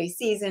holiday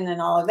season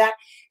and all of that.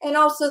 And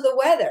also the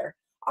weather.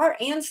 Our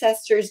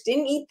ancestors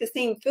didn't eat the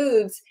same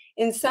foods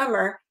in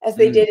summer as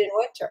they did in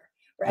winter,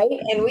 right?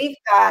 And we've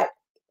got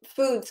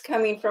foods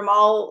coming from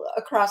all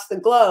across the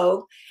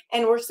globe,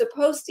 and we're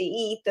supposed to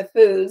eat the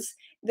foods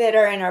that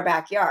are in our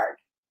backyard,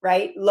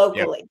 right?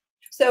 Locally. Yep.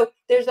 So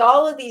there's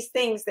all of these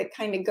things that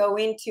kind of go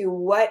into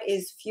what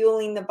is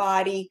fueling the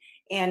body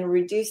and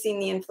reducing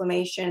the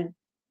inflammation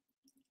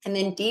and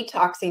then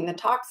detoxing the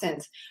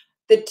toxins.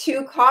 The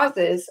two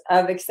causes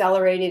of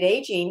accelerated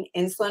aging,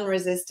 insulin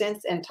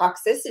resistance and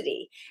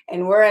toxicity.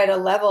 And we're at a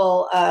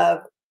level of,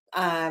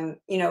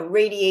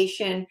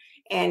 radiation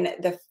and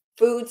the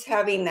foods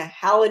having the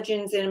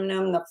halogens in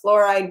them, the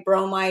fluoride,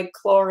 bromide,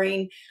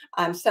 chlorine.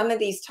 Some of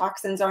these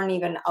toxins aren't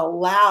even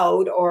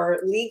allowed or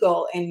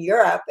legal in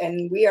Europe,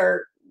 and we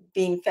are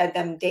being fed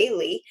them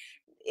daily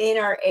in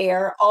our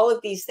air. All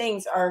of these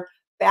things are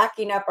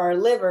backing up our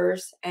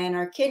livers and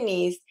our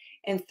kidneys.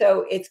 And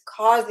so it's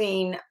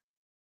causing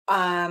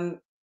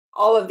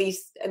all of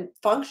these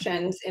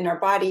functions in our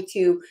body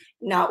to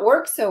not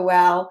work so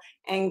well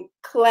and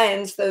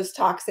cleanse those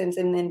toxins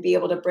and then be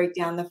able to break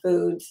down the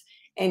foods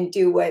and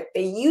do what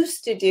they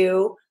used to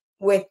do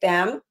with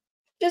them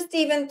just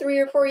even 3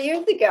 or 4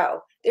 years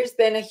ago. There's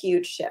been a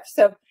huge shift.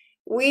 So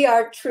we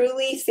are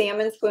truly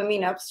salmon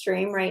swimming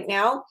upstream right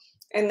now.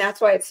 And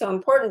that's why it's so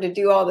important to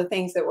do all the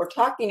things that we're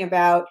talking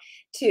about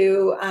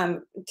to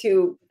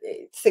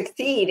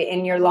succeed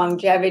in your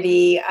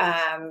longevity,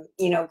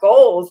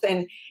 goals.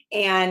 And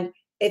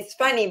it's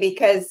funny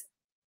because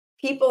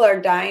people are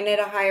dying at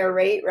a higher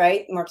rate,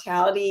 right?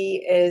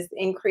 Mortality is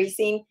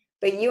increasing,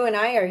 but you and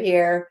I are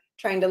here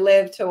trying to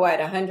live to what,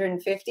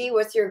 150?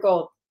 What's your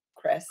goal,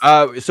 Chris?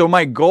 So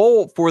my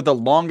goal for the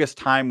longest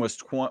time was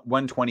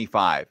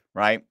 125,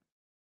 right?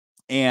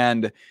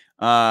 And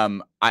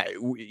I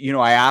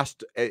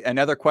asked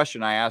another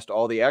question I asked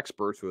all the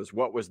experts was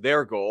what was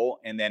their goal,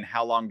 and then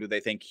how long do they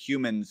think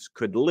humans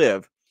could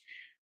live?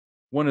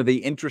 One of the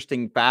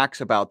interesting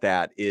facts about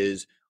that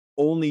is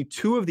only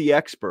 2 of the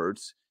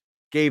experts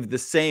gave the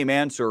same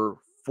answer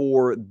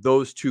for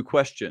those 2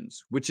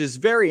 questions, which is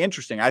very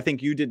interesting. I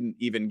think you didn't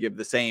even give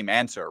the same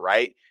answer,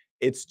 right?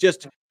 It's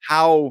just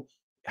how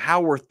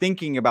we're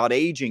thinking about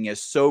aging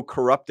is so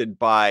corrupted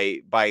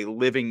by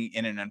living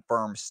in an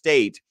infirm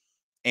state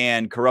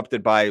and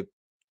corrupted by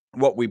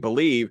what we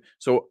believe.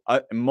 So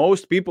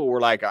most people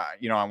were like, I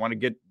want to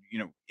get,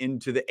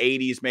 into the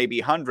 80s, maybe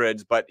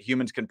hundreds, but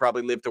humans can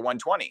probably live to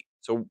 120.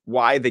 So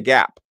why the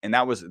gap? And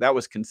that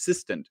was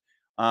consistent.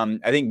 I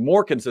think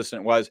more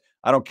consistent was,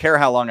 I don't care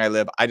how long I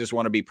live. I just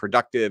want to be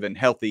productive and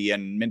healthy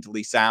and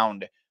mentally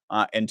sound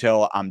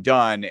until I'm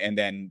done. And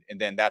then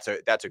that's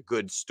a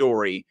good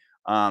story.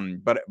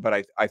 But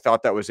I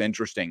thought that was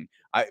interesting.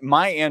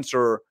 My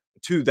answer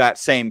to that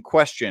same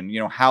question,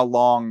 how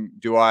long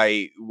do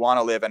I want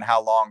to live and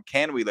how long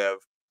can we live?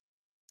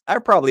 I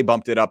probably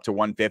bumped it up to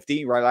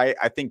 150, right?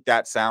 I think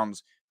that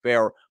sounds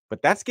fair,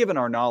 but that's given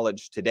our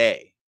knowledge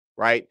today,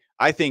 right?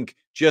 I think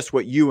just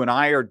what you and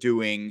I are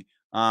doing,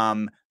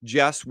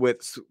 just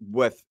with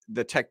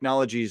the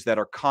technologies that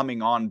are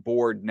coming on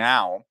board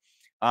now,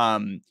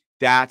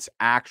 that's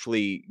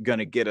actually going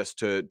to get us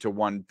to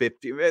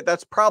 150.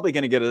 That's probably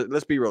going to get us,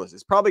 let's be realistic,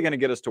 it's probably going to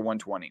get us to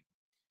 120.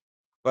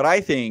 But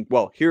I think,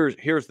 well,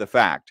 here's the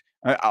fact.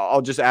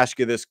 I'll just ask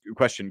you this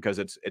question because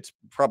it's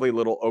probably a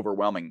little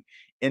overwhelming.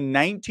 In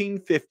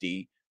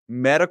 1950,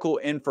 medical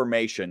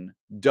information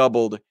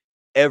doubled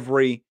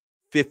every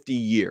 50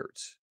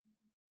 years,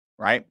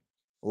 right?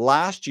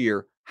 Last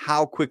year,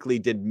 how quickly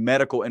did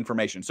medical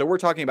information? So we're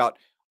talking about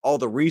all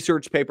the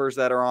research papers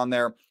that are on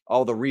there,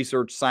 all the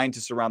research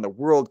scientists around the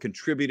world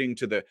contributing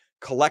to the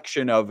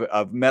collection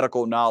of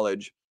medical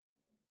knowledge.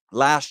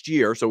 Last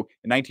year, so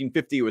in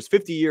 1950, it was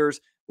 50 years.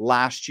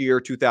 Last year,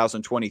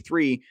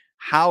 2023,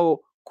 how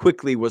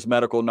quickly was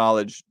medical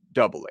knowledge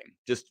doubling?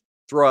 Just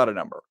throw out a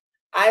number.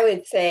 I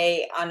would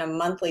say on a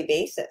monthly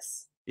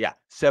basis. Yeah,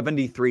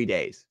 73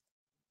 days.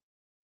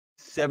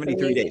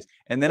 73 days.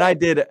 And then Yeah. I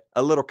did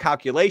a little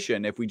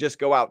calculation. If we just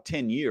go out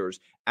 10 years,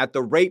 at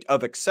the rate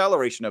of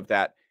acceleration of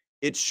that,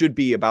 it should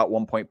be about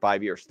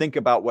 1.5 years. Think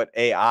about what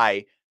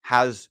AI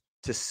has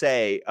to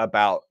say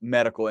about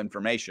medical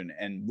information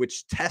and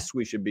which tests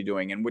we should be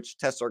doing and which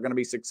tests are going to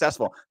be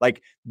successful.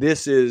 Like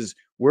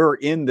we're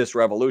in this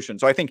revolution.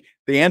 So I think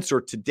the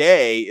answer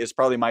today is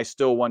probably my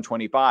still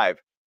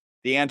 125.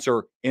 The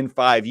answer in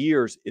 5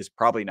 years is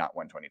probably not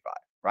 125,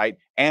 right?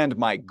 And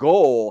my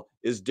goal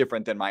is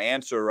different than my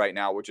answer right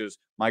now, which is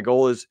my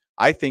goal is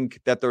I think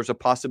that there's a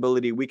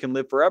possibility we can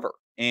live forever.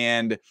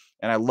 And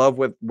I love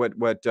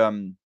what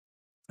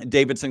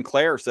David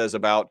Sinclair says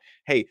about,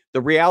 hey,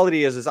 the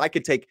reality is I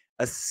could take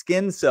a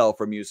skin cell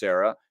from you,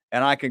 Sarah,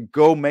 and I could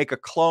go make a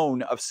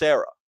clone of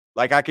Sarah.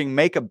 Like I can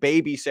make a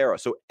baby Sarah.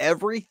 So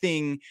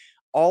everything,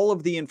 all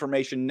of the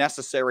information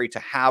necessary to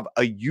have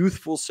a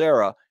youthful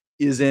Sarah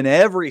is in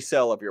every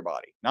cell of your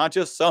body, not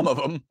just some of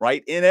them,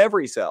 right? In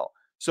every cell.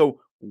 So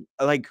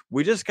like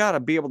we just got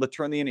to be able to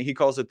turn he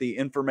calls it the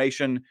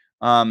information,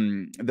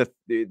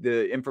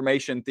 the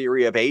information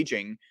theory of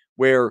aging,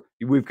 where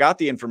we've got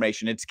the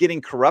information, it's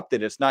getting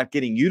corrupted, it's not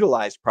getting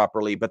utilized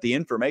properly, but the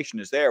information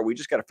is there. We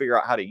just got to figure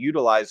out how to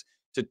utilize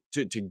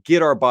to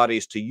get our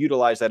bodies to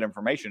utilize that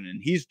information.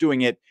 And he's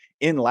doing it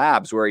in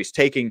labs where he's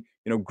taking,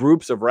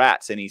 groups of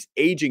rats and he's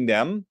aging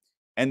them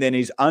and then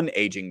he's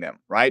unaging them,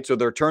 right? So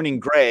they're turning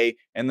gray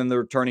and then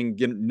they're turning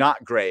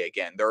not gray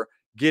again. They're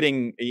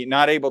getting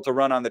not able to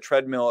run on the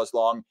treadmill as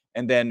long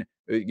and then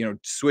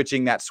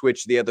switching that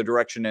switch the other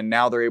direction, and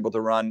now they're able to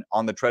run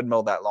on the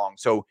treadmill that long.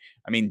 So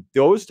I mean,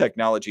 those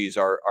technologies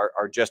are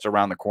just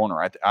around the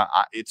corner.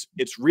 It's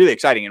really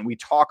exciting, and we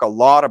talk a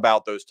lot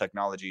about those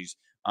technologies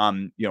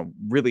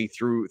really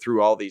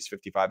through all these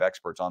 55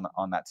 experts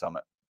on that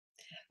summit.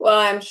 Well,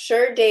 I'm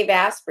sure Dave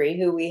Asprey,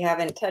 who we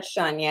haven't touched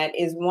on yet,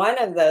 is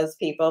one of those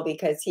people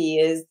because he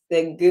is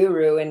the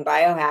guru in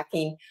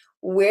biohacking.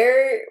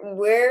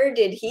 Where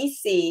did he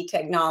see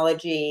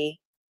technology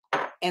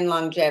and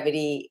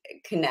longevity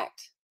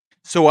connect?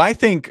 So I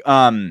think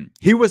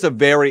he was a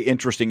very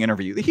interesting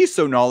interview. He's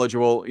so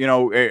knowledgeable.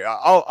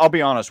 I'll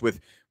be honest with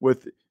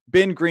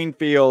Ben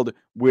Greenfield,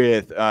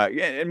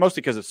 and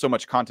mostly because it's so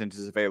much content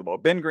is available.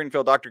 Ben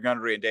Greenfield, Dr.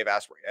 Gundry, and Dave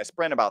Asprey. I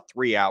spent about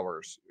 3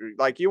 hours.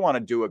 Like you want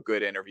to do a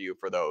good interview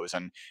for those,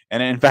 and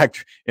in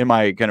fact, in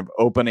my kind of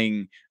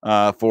opening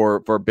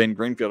for Ben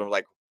Greenfield, I'm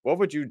like, what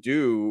would you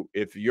do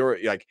if you're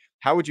like,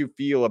 how would you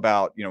feel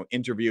about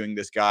interviewing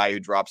this guy who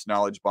drops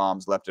knowledge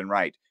bombs left and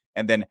right?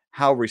 And then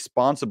how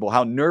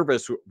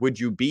nervous would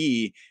you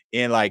be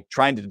in like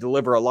trying to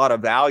deliver a lot of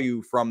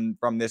value from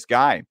this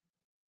guy?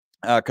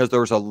 Because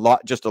there's a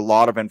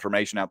lot of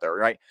information out there,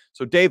 right?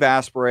 So Dave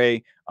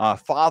Asprey,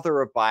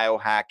 father of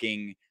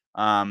biohacking,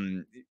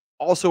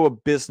 also a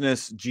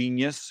business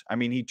genius. I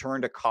mean, he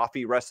turned a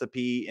coffee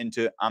recipe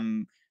into,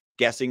 I'm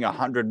guessing,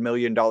 $100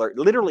 million,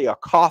 literally a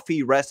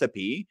coffee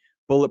recipe,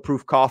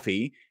 bulletproof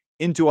coffee,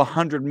 into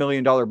 $100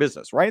 million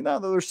business, right? Now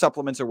there's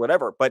supplements or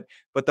whatever, but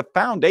the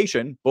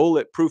foundation,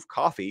 bulletproof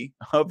coffee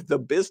of the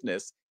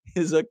business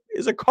is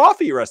a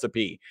coffee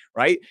recipe,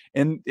 right?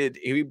 And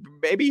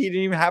maybe he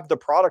didn't even have the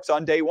products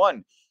on day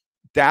one.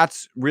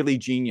 That's really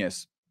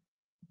genius.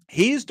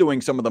 He's doing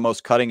some of the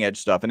most cutting edge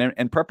stuff. And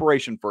in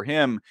preparation for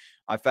him,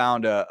 I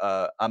found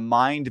a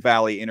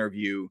MyVItalC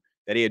interview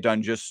that he had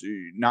done just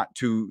not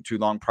too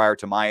long prior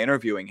to my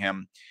interviewing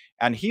him.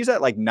 And he's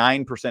at like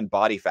 9%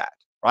 body fat,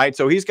 right?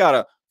 So he's got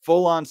a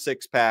full-on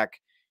six-pack.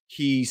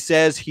 He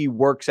says he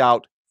works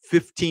out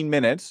 15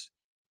 minutes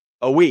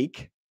a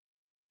week.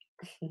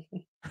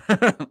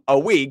 A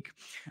week.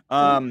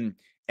 And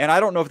I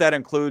don't know if that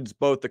includes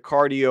both the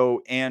cardio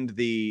and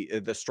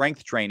the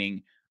strength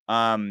training.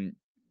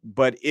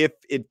 But if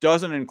it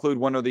doesn't include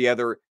one or the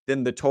other,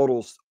 then the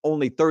total's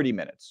only 30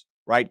 minutes,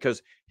 right?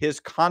 Because his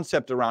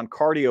concept around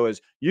cardio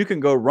is you can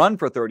go run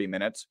for 30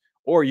 minutes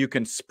or you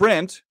can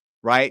sprint,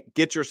 right?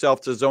 Get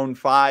yourself to zone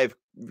 5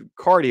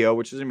 cardio,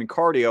 which isn't even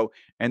cardio,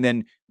 and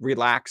then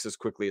relax as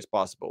quickly as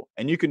possible.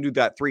 And you can do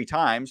that 3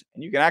 times,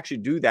 and you can actually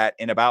do that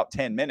in about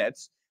 10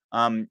 minutes.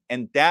 And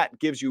that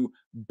gives you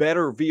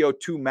better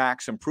VO2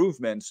 max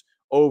improvements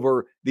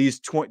over these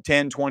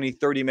 10, 20,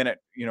 30-minute,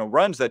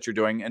 runs that you're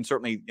doing. And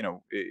certainly,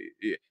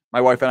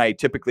 my wife and I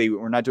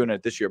we're not doing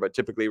it this year, but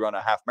typically run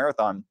a half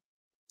marathon.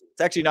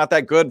 It's actually not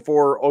that good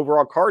for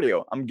overall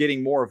cardio. I'm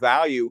getting more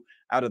value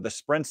out of the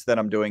sprints that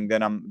I'm doing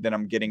than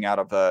I'm getting out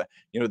of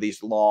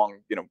these long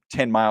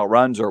 10-mile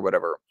runs or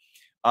whatever.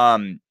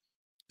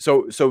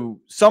 So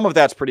some of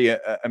that's pretty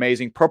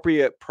amazing.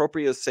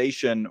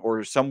 Proprioception,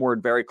 or some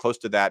word very close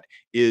to that,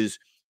 is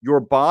your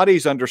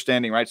body's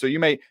understanding, right? So you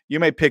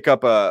may pick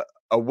up a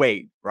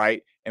weight,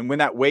 right? And when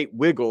that weight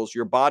wiggles,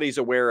 your body's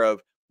aware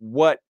of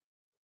what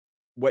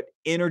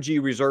energy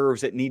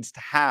reserves it needs to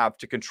have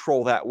to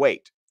control that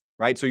weight,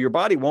 right? So your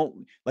body won't,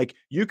 like,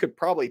 you could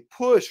probably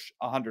push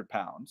 100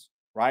 pounds,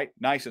 right?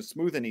 Nice and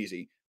smooth and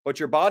easy, but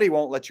your body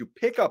won't let you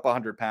pick up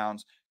 100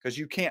 pounds because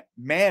you can't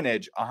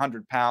manage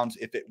 100 pounds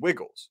if it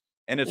wiggles.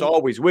 And it's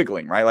always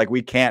wiggling, right? Like,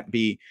 we can't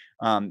be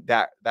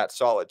that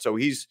solid. So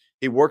he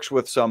works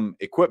with some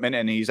equipment,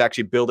 and he's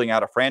actually building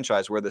out a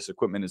franchise where this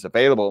equipment is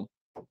available.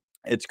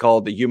 It's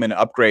called the Human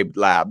Upgrade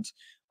Labs.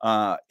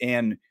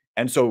 And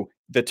so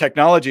the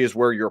technology is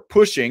where you're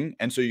pushing.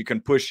 And so you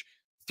can push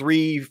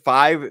 3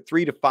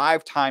 to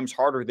 5 times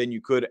harder than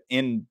you could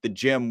in the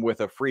gym with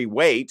a free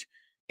weight.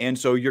 And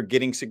so you're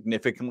getting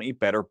significantly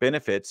better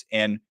benefits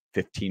in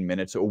 15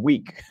 minutes a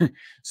week.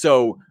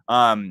 So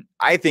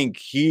I think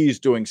he's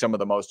doing some of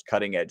the most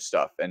cutting edge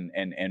stuff, and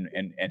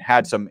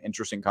had some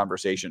interesting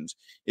conversations.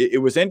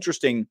 It was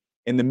interesting,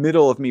 in the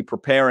middle of me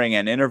preparing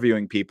and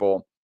interviewing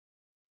people,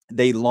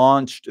 they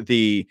launched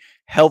the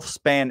Health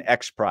Span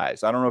X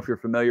Prize. I don't know if you're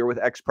familiar with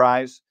X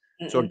Prize.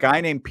 So a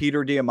guy named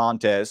Peter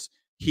Diamandis,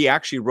 he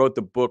actually wrote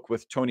the book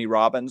with Tony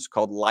Robbins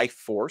called Life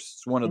Force.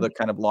 It's one of the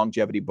kind of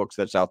longevity books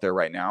that's out there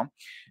right now.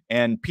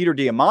 And Peter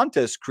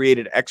Diamandis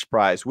created X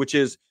Prize, which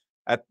is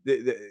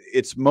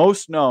it's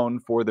most known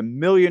for the $1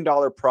 million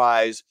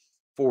prize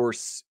for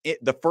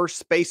the first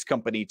space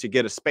company to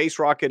get a space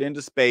rocket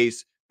into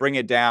space, bring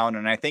it down,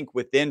 and I think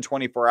within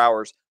 24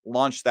 hours,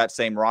 launch that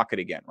same rocket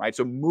again, right?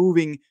 So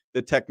moving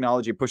the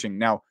technology, pushing.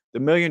 Now, the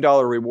 $1 million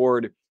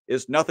reward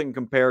is nothing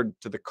compared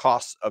to the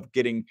costs of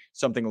getting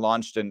something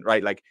launched, and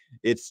right, like,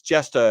 it's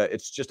just a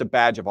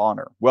badge of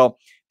honor. Well,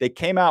 they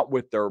came out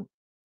with their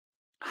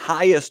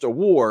highest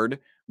award,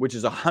 which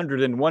is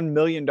 $101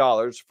 million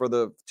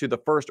to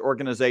the first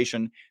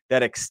organization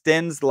that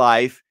extends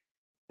life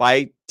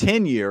by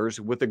 10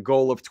 years with a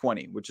goal of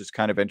 20, which is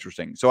kind of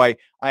interesting. So I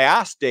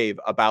asked Dave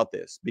about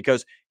this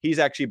because he's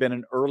actually been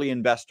an early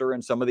investor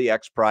in some of the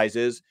X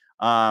Prizes.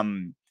 There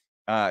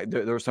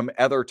are some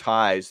other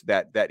ties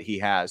that he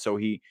has. So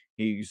he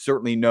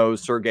certainly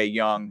knows Sergey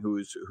Young,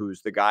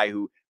 who's the guy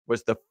who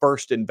was the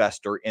first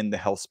investor in the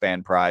Health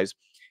Span Prize.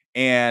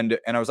 And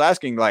I was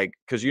asking, like,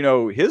 because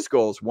his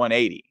goal is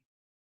 180,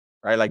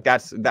 right? Like,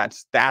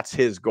 that's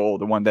his goal,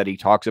 the one that he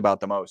talks about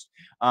the most.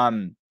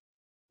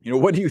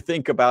 What do you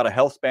think about a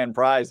Health Span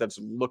Prize that's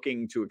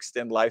looking to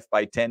extend life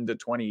by 10 to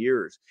 20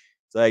 years?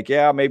 It's like,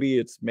 yeah, maybe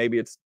it's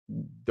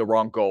the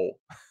wrong goal.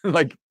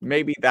 Like,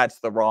 maybe that's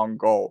the wrong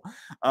goal.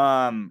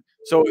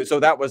 So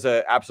that was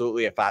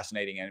absolutely a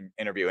fascinating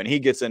interview, and he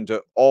gets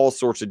into all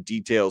sorts of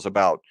details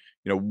about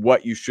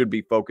what you should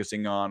be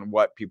focusing on,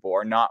 what people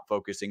are not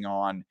focusing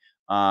on.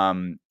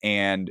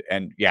 And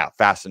yeah,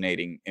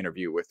 fascinating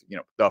interview with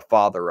the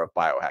father of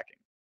biohacking.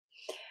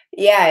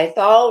 Yeah, it's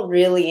all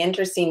really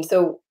interesting.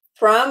 So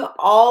from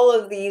all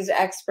of these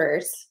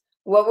experts,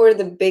 what were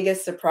the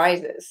biggest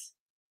surprises?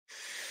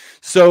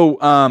 So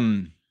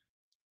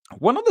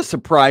one of the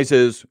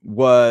surprises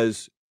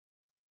was,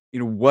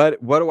 what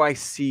do I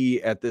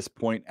see at this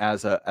point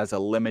as a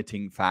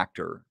limiting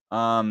factor?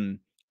 And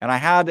I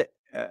had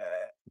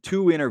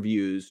 2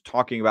 interviews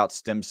talking about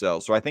stem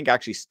cells. So I think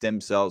actually stem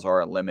cells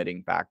are a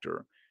limiting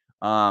factor.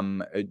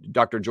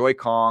 Dr. Joy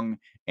Kong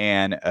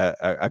and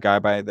a guy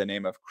by the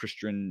name of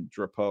Christian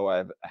Drapeau,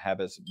 I have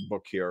his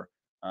book here.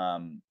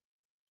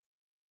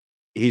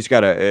 He's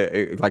got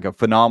a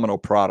phenomenal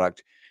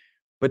product.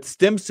 But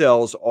stem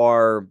cells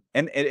are,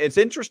 and it's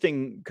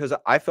interesting because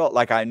I felt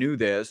like I knew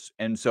this.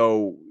 And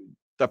so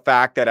the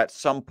fact that at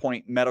some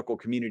point medical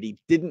community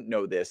didn't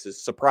know this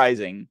is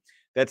surprising,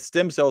 that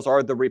stem cells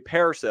are the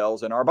repair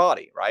cells in our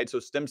body, right? So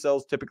stem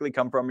cells typically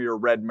come from your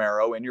red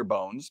marrow in your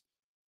bones,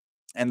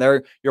 and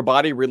your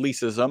body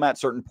releases them at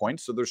certain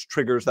points. So there's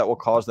triggers that will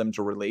cause them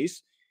to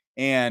release.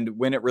 And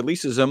when it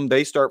releases them,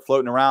 they start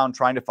floating around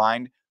trying to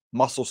find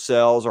muscle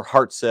cells or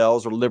heart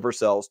cells or liver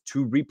cells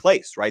to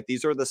replace, right?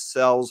 These are the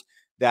cells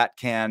that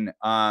can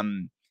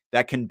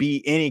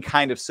be any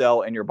kind of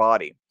cell in your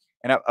body.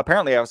 And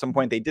apparently at some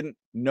point they didn't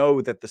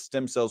know that the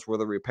stem cells were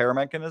the repair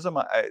mechanism.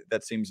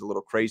 That seems a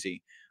little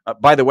crazy.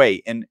 By the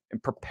way, in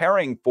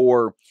preparing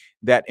for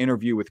that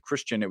interview with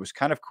Christian, it was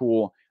kind of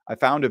cool. I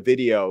found a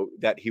video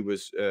that he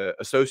was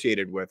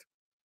associated with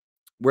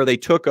where they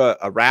took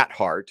a rat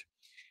heart,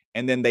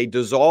 and then they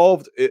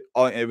dissolved it.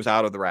 It was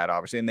out of the rat,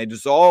 obviously. And they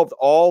dissolved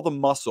all the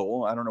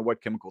muscle. I don't know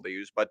what chemical they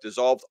used, but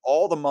dissolved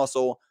all the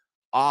muscle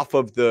off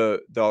of the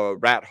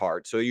rat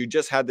heart. So you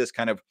just had this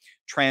kind of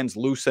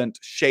translucent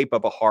shape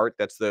of a heart.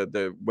 That's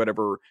the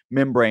whatever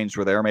membranes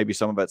were there. Maybe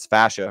some of it's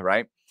fascia,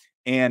 right?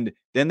 And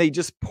then they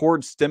just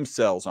poured stem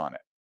cells on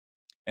it.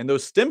 And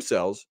those stem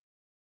cells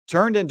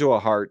turned into a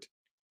heart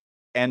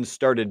and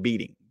started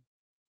beating,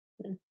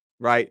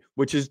 right?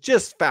 Which is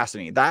just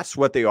fascinating. That's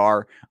what they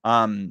are.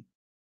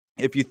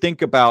 If you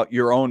think about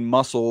your own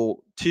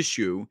muscle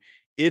tissue,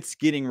 it's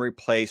getting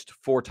replaced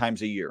 4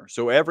 times a year.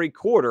 So every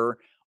quarter,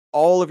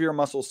 all of your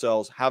muscle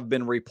cells have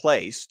been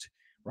replaced,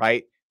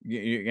 right?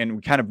 and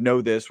we kind of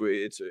know this,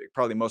 it's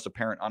probably most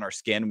apparent on our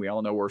skin. We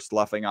all know we're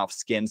sloughing off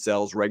skin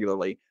cells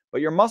regularly,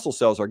 but your muscle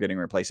cells are getting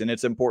replaced. And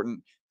it's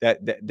important that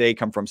they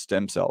come from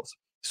stem cells.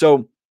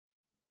 So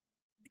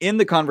in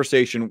the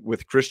conversation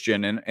with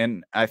Christian,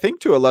 and I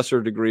think to a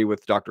lesser degree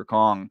with Dr.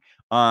 Kong,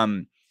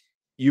 I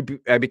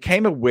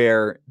became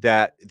aware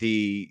that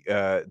the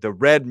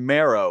red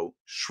marrow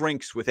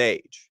shrinks with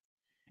age.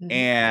 Mm-hmm.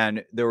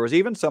 And there was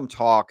even some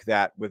talk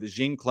that with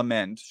Jean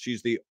Clement,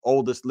 she's the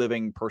oldest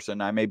living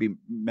person. I may be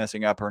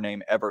messing up her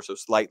name ever so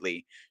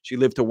slightly. She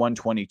lived to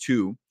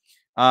 122.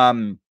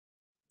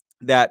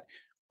 That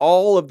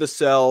all of the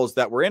cells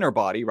that were in her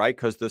body, right,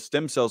 because the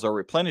stem cells are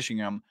replenishing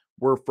them,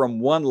 were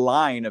from one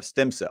line of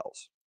stem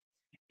cells.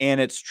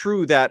 And it's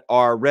true that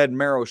our red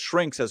marrow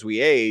shrinks as we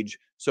age.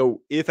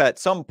 So if at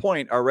some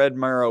point our red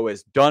marrow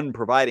is done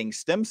providing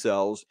stem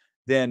cells,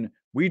 then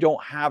we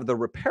don't have the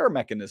repair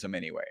mechanism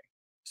anyway.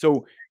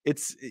 So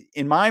it's,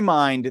 in my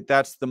mind,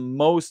 that's the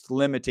most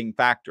limiting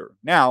factor.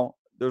 Now,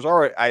 there's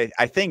already,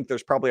 I think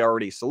there's probably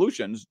already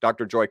solutions.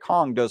 Dr. Joy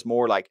Kong does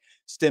more like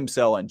stem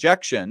cell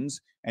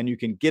injections, and you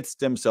can get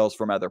stem cells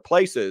from other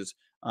places.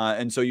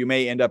 And so you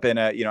may end up in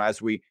a,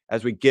 as we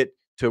get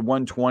to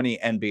 120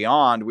 and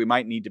beyond, we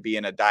might need to be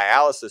in a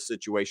dialysis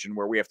situation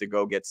where we have to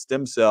go get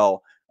stem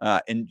cell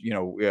and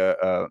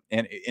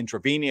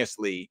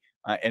intravenously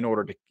in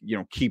order to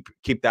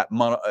keep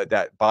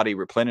that body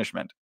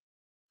replenishment.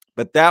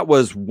 But that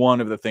was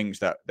one of the things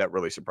that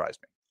really surprised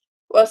me.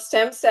 Well,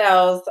 stem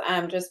cells,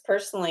 just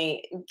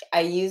personally, I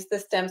use the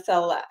stem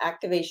cell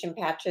activation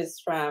patches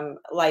from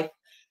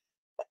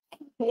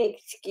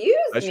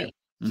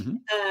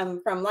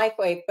from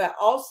LifeWave, but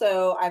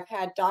also I've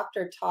had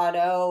Dr. Todd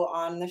O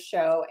on the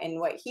show, and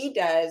what he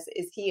does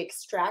is he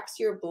extracts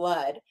your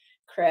blood,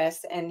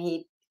 Chris, and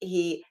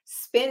he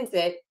spins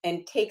it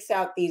and takes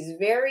out these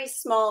very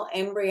small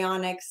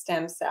embryonic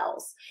stem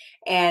cells.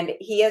 And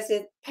he has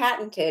it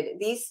patented.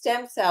 These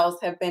stem cells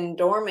have been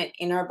dormant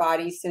in our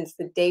bodies since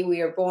the day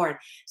we are born.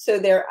 So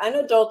they're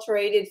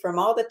unadulterated from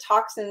all the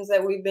toxins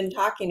that we've been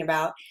talking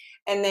about.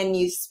 And then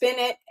you spin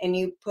it and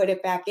you put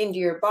it back into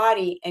your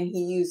body, and he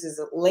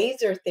uses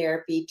laser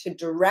therapy to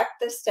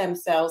direct the stem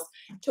cells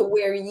to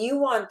where you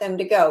want them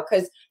to go,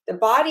 because the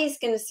body's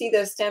going to see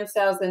those stem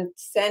cells and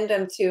send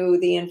them to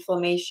the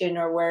inflammation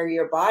or where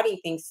your body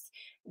thinks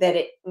that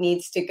it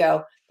needs to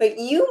go. But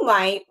you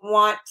might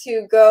want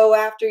to go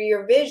after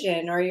your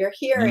vision or your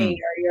hearing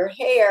or your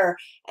hair,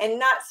 and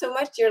not so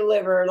much your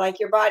liver like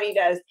your body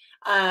does.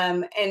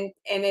 And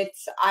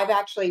I've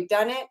actually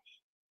done it.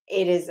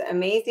 It is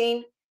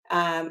amazing.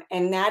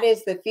 And that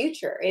is the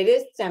future. It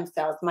is stem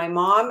cells. My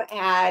mom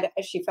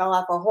she fell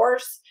off a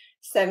horse,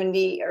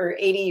 70 or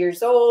 80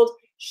 years old.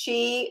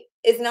 She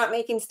is not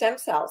making stem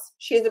cells.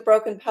 She has a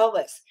broken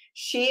pelvis.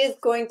 She is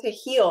going to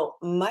heal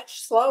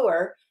much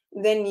slower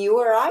than you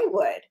or I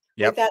would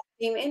with that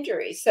same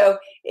injury. So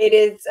that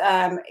is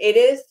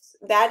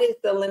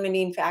the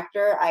limiting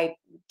factor. I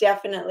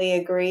definitely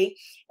agree.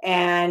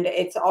 And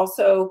it's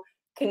also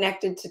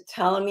connected to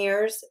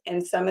telomeres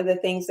and some of the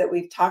things that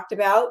we've talked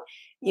about.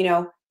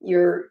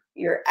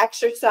 Your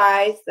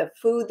exercise, the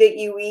food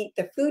you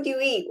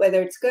eat,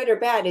 whether it's good or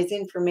bad, is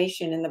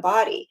information in the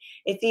body.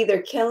 It's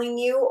either killing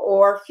you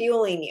or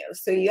fueling you.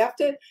 So you have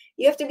to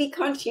be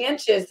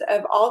conscientious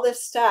of all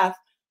this stuff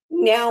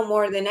now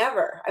more than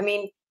ever. I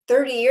mean,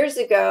 30 years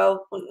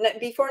ago,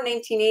 before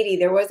 1980,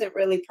 there wasn't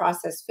really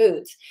processed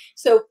foods.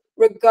 So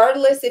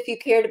regardless if you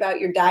cared about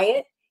your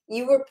diet,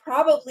 you were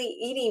probably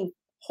eating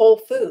whole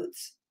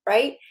foods,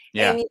 right?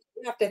 Yeah. And you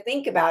have to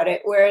think about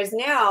it. Whereas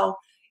now,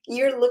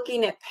 you're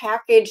looking at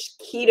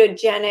packaged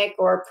ketogenic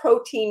or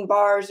protein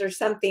bars or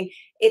something.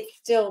 It's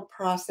still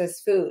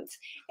processed foods,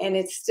 and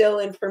it's still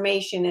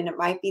information, and it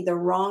might be the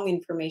wrong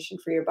information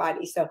for your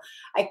body. So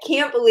I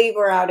can't believe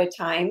we're out of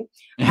time.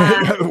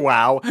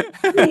 Wow.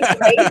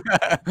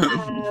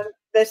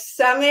 The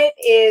summit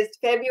is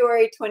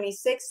February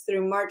 26th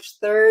through March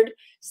 3rd.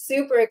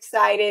 Super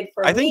excited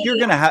for I think you're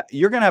going to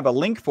have a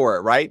link for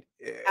it, right?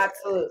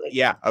 Absolutely.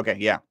 Yeah. Okay.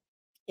 Yeah.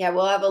 Yeah,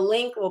 we'll have a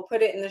link. We'll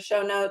put it in the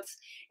show notes,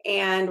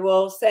 and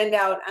we'll send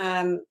out,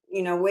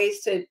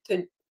 ways to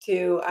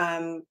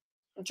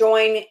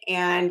join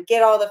and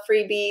get all the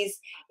freebies.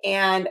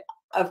 And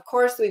of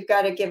course, we've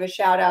got to give a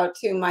shout out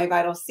to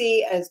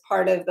MyVItalC as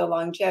part of the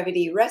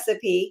longevity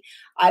recipe.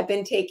 I've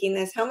been taking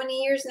this how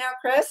many years now,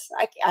 Chris?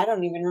 I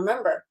don't even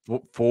remember.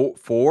 4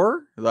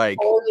 4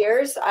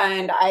 years.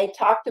 And I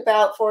talked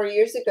about 4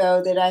 years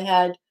ago that I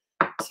had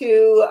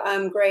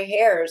 2 gray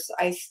hairs.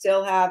 I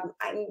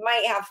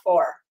might have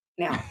 4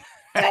 now.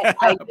 But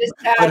I just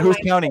had but who's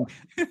counting?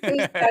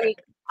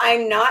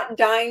 I'm not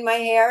dyeing my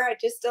hair,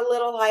 just a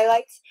little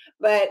highlights,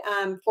 but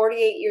I'm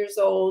 48 years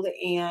old,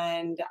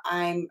 and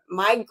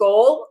my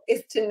goal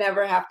is to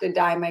never have to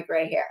dye my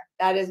gray hair.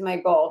 That is my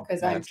goal,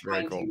 because I'm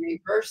trying to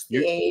reverse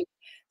the age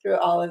through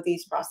all of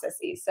these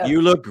processes. So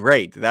you look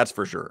great. That's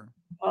for sure.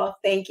 Well,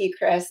 thank you,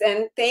 Chris.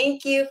 And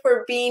thank you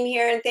for being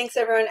here. And thanks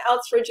everyone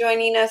else for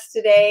joining us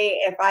today.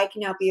 If I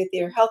can help you with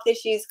your health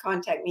issues,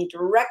 contact me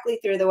directly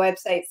through the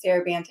website,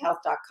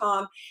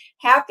 SaraBantaHealth.com.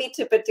 Happy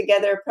to put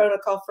together a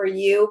protocol for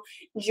you.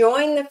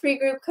 Join the free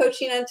group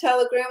coaching on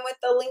Telegram with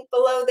the link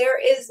below. There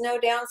is no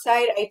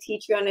downside. I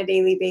teach you on a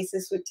daily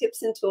basis with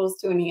tips and tools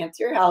to enhance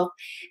your health.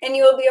 And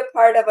you will be a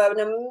part of an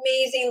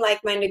amazing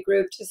like-minded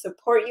group to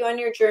support you on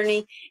your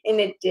journey,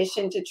 in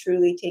addition to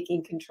truly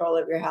taking control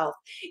of your health.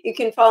 You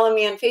can follow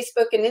me on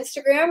Facebook and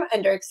Instagram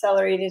under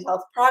Accelerated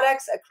Health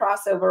Products,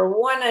 across over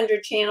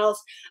 100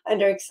 channels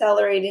under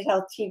Accelerated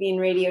Health TV and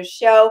Radio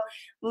Show.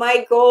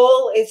 My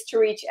goal is to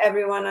reach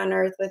everyone on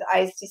earth with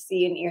eyes to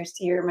see and ears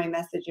to hear my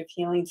message of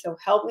healing. So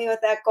help me with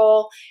that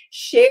goal.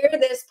 Share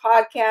this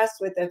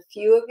podcast with a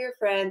few of your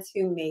friends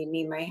who may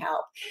need my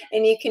help.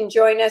 And you can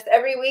join us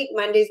every week,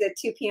 Mondays at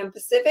 2 p.m.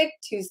 Pacific,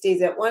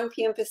 Tuesdays at 1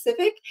 p.m.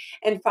 Pacific,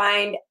 and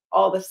find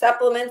all the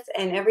supplements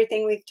and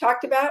everything we've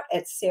talked about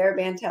at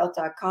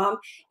SaraBantaHealth.com.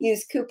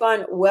 Use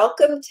coupon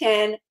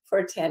WELCOME10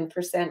 for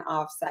 10%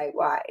 off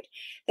site-wide.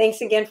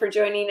 Thanks again for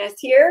joining us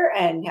here,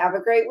 and have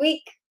a great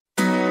week.